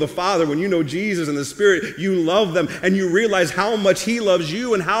 when you know the Father, when you know Jesus and the Spirit, you love them, and you realize how much He loves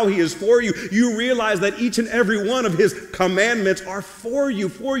you and how He is for you. You realize that each and every one of His commandments are for you,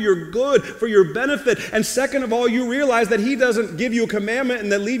 for your good, for your benefit. And second of all, you realize that He doesn't give you a commandment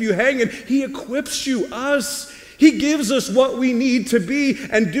and then leave you hanging. He equips you, us. He gives us what we need to be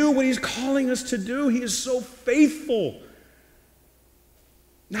and do what He's calling us to do. He is so faithful.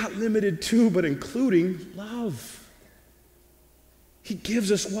 Not limited to, but including love. He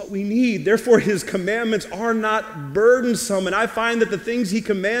gives us what we need. Therefore, His commandments are not burdensome. And I find that the things He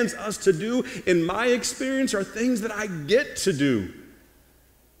commands us to do, in my experience, are things that I get to do.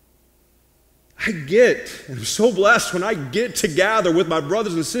 And I'm so blessed when I get to gather with my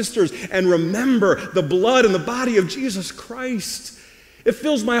brothers and sisters and remember the blood and the body of Jesus Christ. It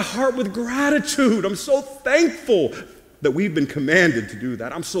fills my heart with gratitude. I'm so thankful that we've been commanded to do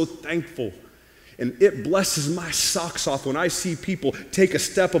that. I'm so thankful. And it blesses my socks off when I see people take a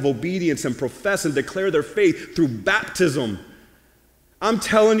step of obedience and profess and declare their faith through baptism. I'm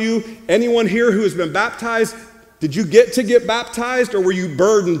telling you, anyone here who has been baptized, did you get to get baptized, or were you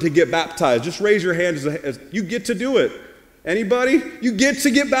burdened to get baptized? Just raise your hand as you get to do it. Anybody? You get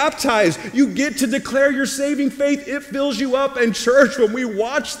to get baptized. You get to declare your saving faith. It fills you up. And church, when we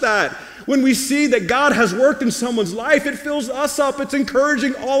watch that, when we see that God has worked in someone's life, it fills us up. It's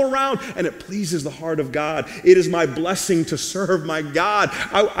encouraging all around, and it pleases the heart of God. It is my blessing to serve my God.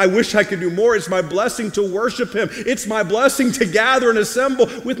 I wish I could do more. It's my blessing to worship Him. It's my blessing to gather and assemble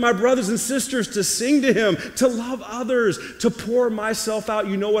with my brothers and sisters, to sing to Him, to love others, to pour myself out.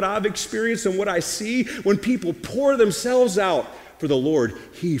 You know what I've experienced and what I see? When people pour themselves out for the Lord,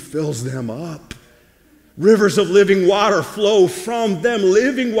 He fills them up. Rivers of living water flow from them.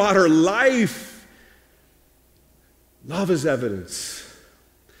 Living water, life. Love is evidence.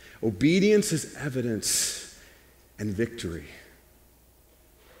 Obedience is evidence. And victory.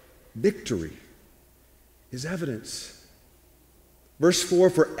 Victory is evidence. Verse 4,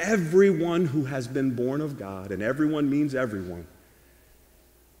 for everyone who has been born of God, and everyone means everyone,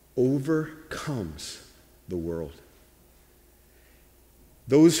 overcomes the world.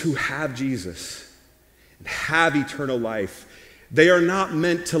 Those who have Jesus and have eternal life, they are not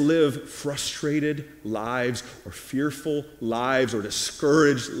meant to live frustrated lives or fearful lives or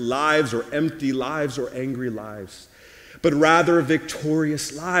discouraged lives or empty lives or angry lives, but rather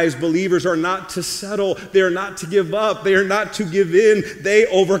victorious lives. Believers are not to settle. They are not to give up. They are not to give in. They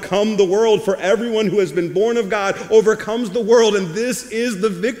overcome the world. For everyone who has been born of God overcomes the world, and this is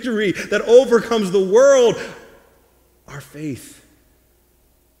the victory that overcomes the world, our faith.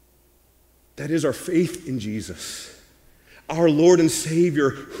 That is our faith in Jesus, our Lord and Savior,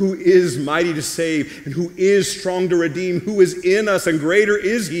 who is mighty to save and who is strong to redeem, who is in us, and greater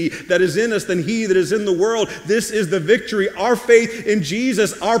is He that is in us than he that is in the world. This is the victory, our faith in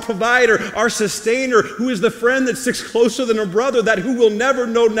Jesus, our provider, our sustainer, who is the friend that sticks closer than a brother, that who will never,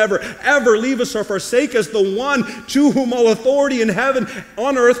 no, never, ever leave us or forsake us, the one to whom all authority in heaven,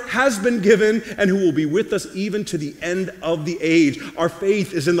 on earth has been given, and who will be with us even to the end of the age. Our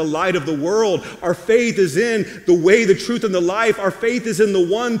faith is in the light of the world. Our faith is in the way, the truth, and the life. Our faith is in the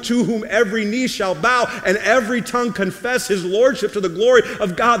one to whom every knee shall bow and every tongue confess His lordship to the glory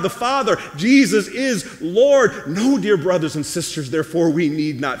of God the Father. Jesus is Lord. No, dear brothers and sisters, therefore we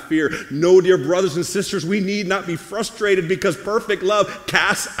need not fear. No, dear brothers and sisters, we need not be frustrated, because perfect love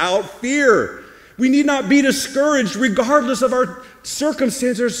casts out fear. We need not be discouraged regardless of our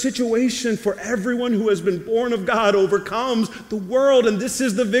circumstance or situation, for everyone who has been born of God overcomes the world, and this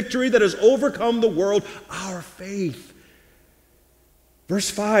is the victory that has overcome the world, our faith. Verse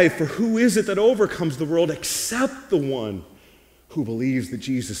 5, for who is it that overcomes the world except the one who believes that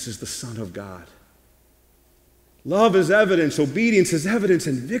Jesus is the Son of God? Love is evidence, obedience is evidence,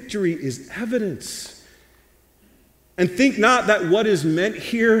 and victory is evidence. And think not that what is meant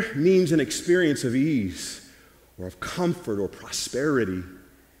here means an experience of ease or of comfort or prosperity.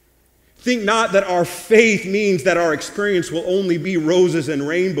 Think not that our faith means that our experience will only be roses and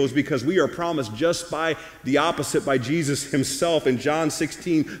rainbows, because we are promised just by the opposite by Jesus himself in John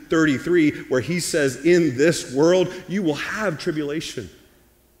 16:33, where he says, in this world you will have tribulation.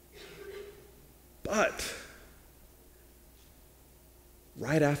 But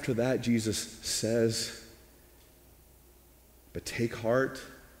right after that, Jesus says, but take heart,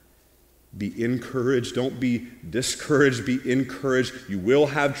 be encouraged. Don't be discouraged, be encouraged. You will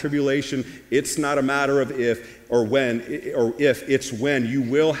have tribulation. It's not a matter of if or when, or if, it's when. You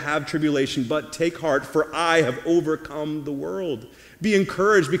will have tribulation, but take heart, for I have overcome the world. Be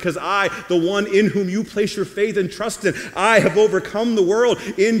encouraged, because I, the one in whom you place your faith and trust in, I have overcome the world.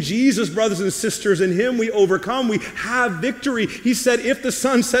 In Jesus, brothers and sisters, in him we overcome. We have victory. He said, if the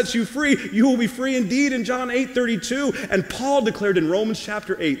Son sets you free, you will be free indeed, in John 8:32. And Paul declared in Romans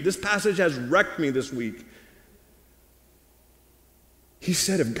chapter 8, this passage has wrecked me this week. He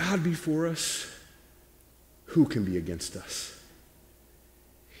said, if God be for us, who can be against us?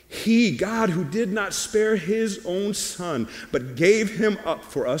 He, God, who did not spare his own Son, but gave him up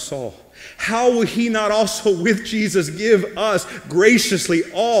for us all, how will he not also with Jesus give us graciously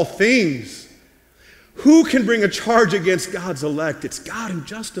all things? Who can bring a charge against God's elect? It's God who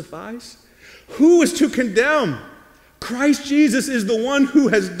justifies. Who is to condemn? Christ Jesus is the one who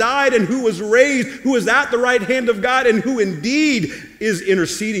has died and who was raised, who is at the right hand of God, and who indeed is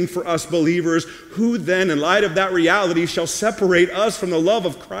interceding for us believers. Who then, in light of that reality, shall separate us from the love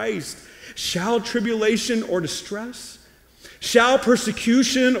of Christ? Shall tribulation or distress? Shall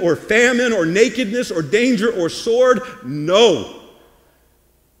persecution or famine or nakedness or danger or sword? No.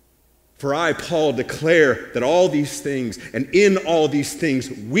 For I, Paul, declare that all these things, and in all these things,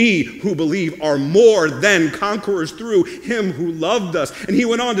 we who believe are more than conquerors through him who loved us. And he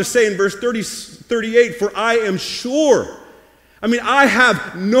went on to say in verse 38, for I am sure, I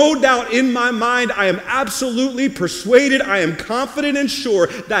have no doubt in my mind, I am absolutely persuaded, I am confident and sure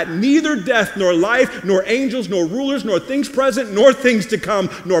that neither death, nor life, nor angels, nor rulers, nor things present, nor things to come,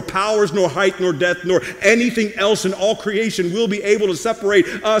 nor powers, nor height, nor depth, nor anything else in all creation will be able to separate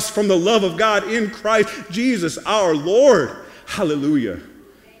us from the love of God in Christ Jesus our Lord. Hallelujah.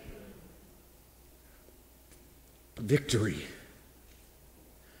 Victory.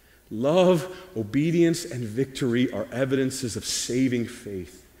 Love, obedience, and victory are evidences of saving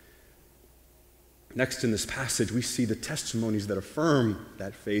faith. Next in this passage, we see the testimonies that affirm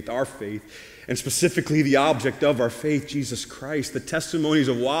that faith, our faith, and specifically the object of our faith, Jesus Christ, the testimonies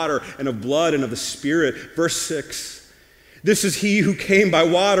of water and of blood and of the Spirit. Verse 6, this is he who came by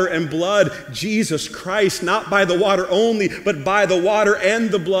water and blood, Jesus Christ, not by the water only, but by the water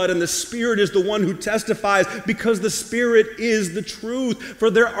and the blood. And the Spirit is the one who testifies, because the Spirit is the truth. For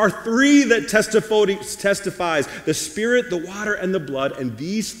there are three that testifies, the Spirit, the water, and the blood, and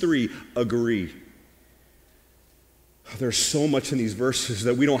these three agree. There's so much in these verses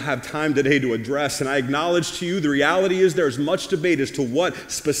that we don't have time today to address, and I acknowledge to you the reality is there's much debate as to what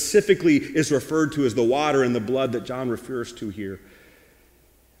specifically is referred to as the water and the blood that John refers to here.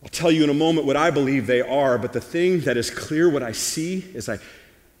 I'll tell you in a moment what I believe they are, but the thing that is clear, what I see as I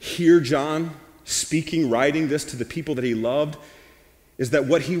hear John speaking, writing this to the people that he loved, is that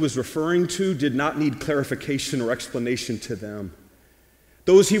what he was referring to did not need clarification or explanation to them.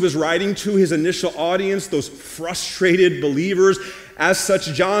 Those he was writing to, his initial audience, those frustrated believers, as such,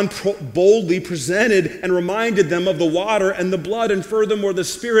 John boldly presented and reminded them of the water and the blood, and furthermore the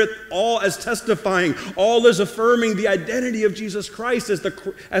Spirit, all as testifying, all as affirming the identity of Jesus Christ as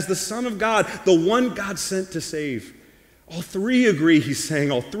the Son of God, the one God sent to save. All three agree, he's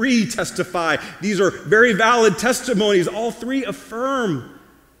saying. All three testify. These are very valid testimonies. All three affirm.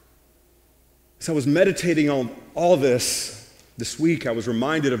 As I was meditating on all this week, I was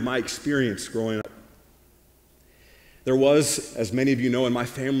reminded of my experience growing up. There was, as many of you know, in my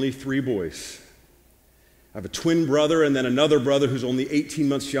family, 3 boys. I have a twin brother and then another brother who's only 18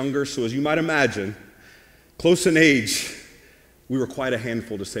 months younger, so as you might imagine, close in age, we were quite a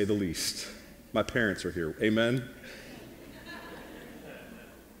handful to say the least. My parents are here, amen?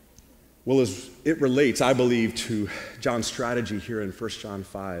 Well, as it relates, I believe, to John's strategy here in 1 John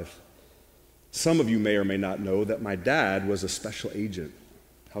 5, some of you may or may not know that my dad was a special agent.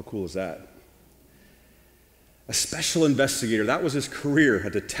 How cool is that? A special investigator. That was his career, a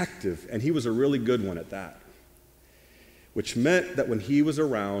detective, and he was a really good one at that. Which meant that when he was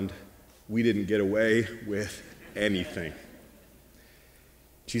around, we didn't get away with anything.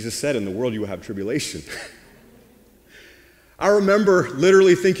 Jesus said, in the world you will have tribulation. I remember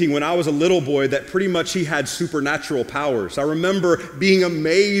literally thinking when I was a little boy that pretty much he had supernatural powers. I remember being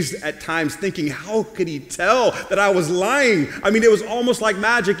amazed at times thinking, how could he tell that I was lying? I mean, it was almost like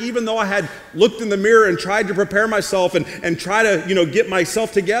magic, even though I had looked in the mirror and tried to prepare myself and try to, get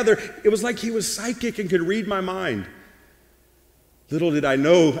myself together. It was like he was psychic and could read my mind. Little did I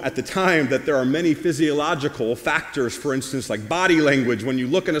know at the time that there are many physiological factors, for instance, like body language. When you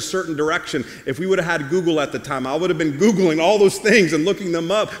look in a certain direction, if we would have had Google at the time, I would have been Googling all those things and looking them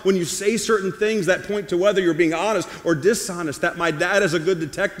up. When you say certain things that point to whether you're being honest or dishonest, that my dad, as a good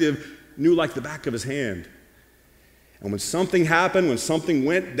detective, knew like the back of his hand. And when something happened, when something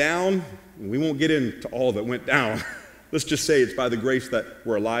went down, and we won't get into all that went down, let's just say it's by the grace that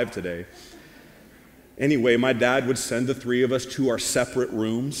we're alive today. Anyway, my dad would send the three of us to our separate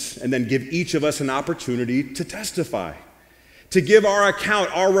rooms and then give each of us an opportunity to testify, to give our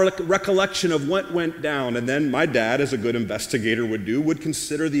account, our recollection of what went down. And then my dad, as a good investigator would do, would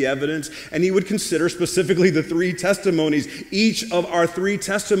consider the evidence, and he would consider specifically the three testimonies, each of our three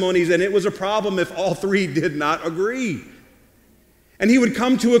testimonies, and it was a problem if all three did not agree. And he would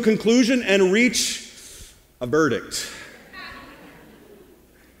come to a conclusion and reach a verdict.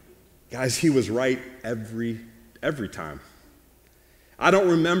 Guys, he was right every time. I don't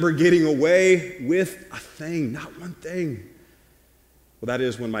remember getting away with a thing, not one thing. Well, that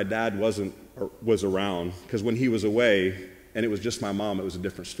is when my dad was around, because when he was away and it was just my mom, it was a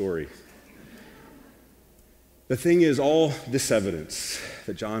different story. The thing is, all this evidence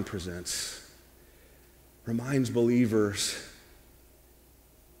that John presents reminds believers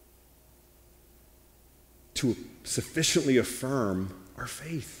to sufficiently affirm our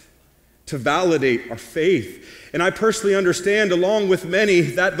faith, to validate our faith. And I personally understand, along with many,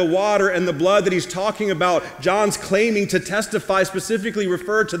 that the water and the blood that he's talking about, John's claiming to testify, specifically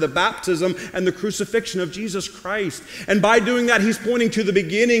refer to the baptism and the crucifixion of Jesus Christ. And by doing that, he's pointing to the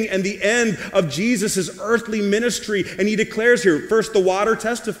beginning and the end of Jesus' earthly ministry. And he declares here, first, the water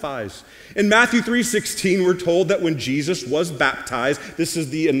testifies. In Matthew 3:16, we're told that when Jesus was baptized, this is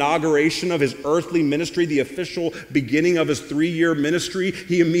the inauguration of his earthly ministry, the official beginning of his 3-year ministry.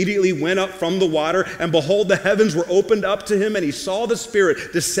 He immediately went up from the water, and behold, the heavens were opened up to him, and he saw the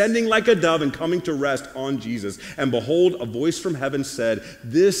Spirit descending like a dove and coming to rest on Jesus. And behold, a voice from heaven said,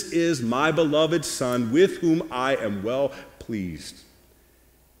 "This is my beloved Son, with whom I am well pleased."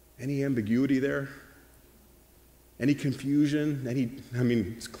 Any ambiguity there? Any confusion?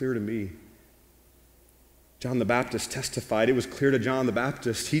 It's clear to me. John the Baptist testified. It was clear to John the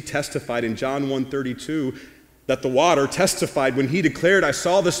Baptist. He testified in John 1:32 that the water testified when he declared, "I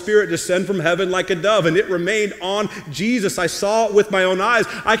saw the Spirit descend from heaven like a dove, and it remained on Jesus. I saw it with my own eyes."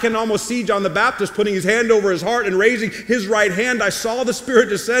 I can almost see John the Baptist putting his hand over his heart and raising his right hand. "I saw the Spirit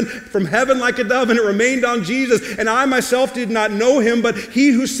descend from heaven like a dove, and it remained on Jesus. And I myself did not know him, but he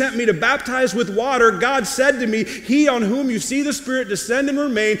who sent me to baptize with water, God said to me, 'He on whom you see the Spirit descend and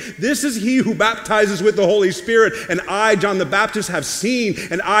remain, this is he who baptizes with the Holy Spirit.' And I, John the Baptist, have seen,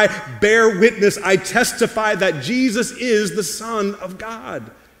 and I bear witness, I testify that Jesus is the Son of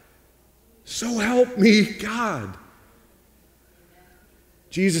God. So help me God."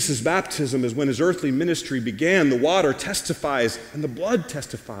 Jesus' baptism is when his earthly ministry began. The water testifies, and the blood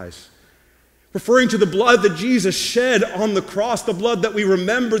testifies, referring to the blood that Jesus shed on the cross, the blood that we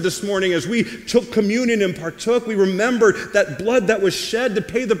remembered this morning as we took communion and partook. We remembered that blood that was shed to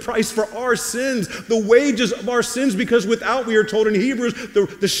pay the price for our sins, the wages of our sins, because without, we are told in Hebrews,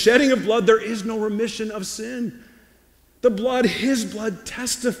 the shedding of blood, there is no remission of sin. The blood, his blood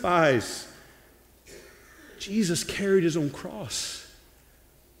testifies. Jesus carried his own cross.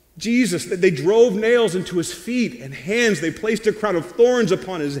 Jesus, they drove nails into his feet and hands. They placed a crown of thorns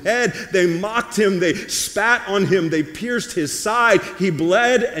upon his head. They mocked him. They spat on him. They pierced his side. He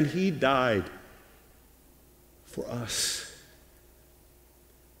bled and he died for us.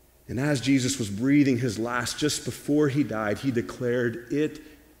 And as Jesus was breathing his last, just before he died, he declared, "It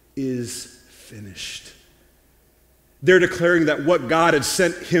is finished." They're declaring that what God had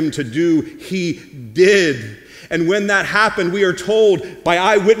sent him to do, he did. And when that happened, we are told by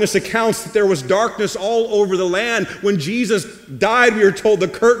eyewitness accounts that there was darkness all over the land. When Jesus died, we are told the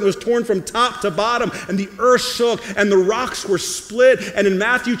curtain was torn from top to bottom, and the earth shook, and the rocks were split. And in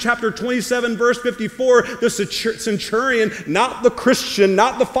Matthew chapter 27, verse 54, the centurion, not the Christian,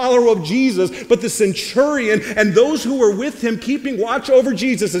 not the follower of Jesus, but the centurion and those who were with him keeping watch over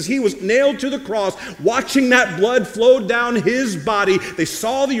Jesus as he was nailed to the cross, watching that blood flow down his body, they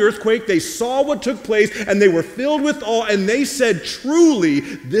saw the earthquake, they saw what took place, and they were filled with awe, and they said, "Truly,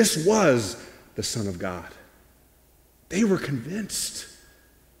 this was the Son of God." They were convinced.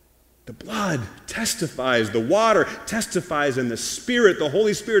 The blood testifies, the water testifies, and the Spirit, the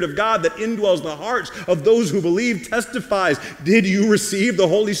Holy Spirit of God that indwells the hearts of those who believe testifies. Did you receive the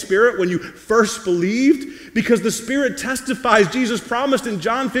Holy Spirit when you first believed? Because the Spirit testifies. Jesus promised in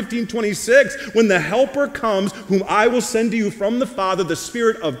John 15:26, when the Helper comes, whom I will send to you from the Father, the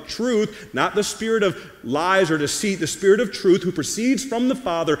Spirit of truth, not the spirit of lies or deceit, the Spirit of truth who proceeds from the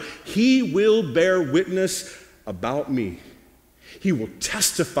Father, he will bear witness about me. He will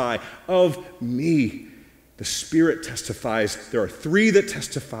testify of me. The Spirit testifies. There are three that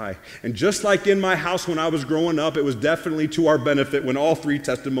testify. And just like in my house when I was growing up, it was definitely to our benefit when all three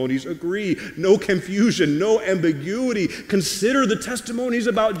testimonies agree. No confusion, no ambiguity. Consider the testimonies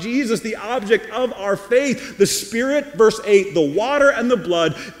about Jesus, the object of our faith. The Spirit, verse 8, the water and the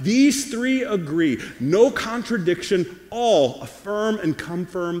blood, these three agree. No contradiction, all affirm and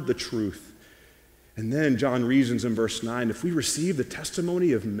confirm the truth. And then John reasons in verse 9, if we receive the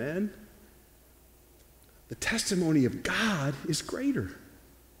testimony of men, the testimony of God is greater.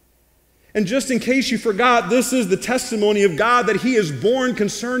 And just in case you forgot, this is the testimony of God that he is born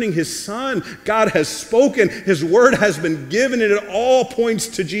concerning his Son. God has spoken, his word has been given, and it all points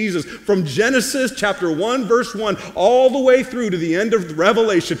to Jesus. From Genesis chapter 1, verse 1, all the way through to the end of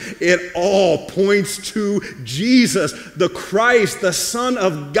Revelation, it all points to Jesus, the Christ, the Son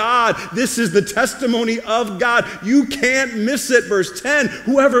of God. This is the testimony of God. You can't miss it. Verse 10,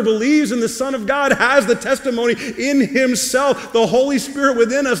 whoever believes in the Son of God has the testimony in himself. The Holy Spirit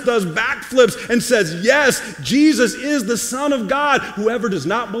within us does backflips and says, yes, Jesus is the Son of God. Whoever does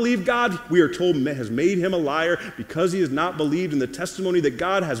not believe God, we are told, has made him a liar because he has not believed in the testimony that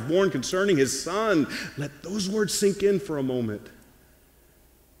God has borne concerning his Son. Let those words sink in for a moment.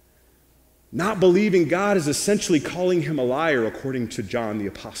 Not believing God is essentially calling him a liar, according to John the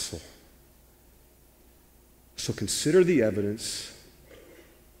Apostle. So consider the evidence,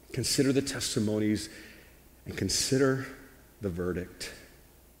 consider the testimonies, and consider the verdict.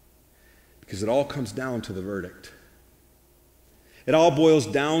 Because it all comes down to the verdict. It all boils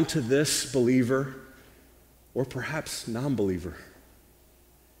down to this, believer, or perhaps non-believer.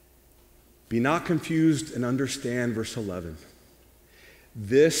 Be not confused and understand verse 11.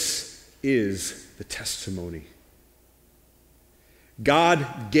 This is the testimony.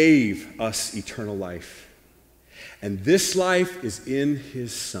 God gave us eternal life, and this life is in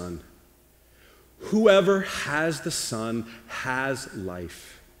his Son. Whoever has the Son has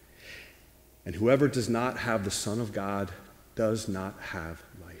life. And whoever does not have the Son of God does not have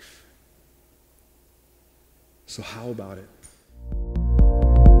life. So how about it?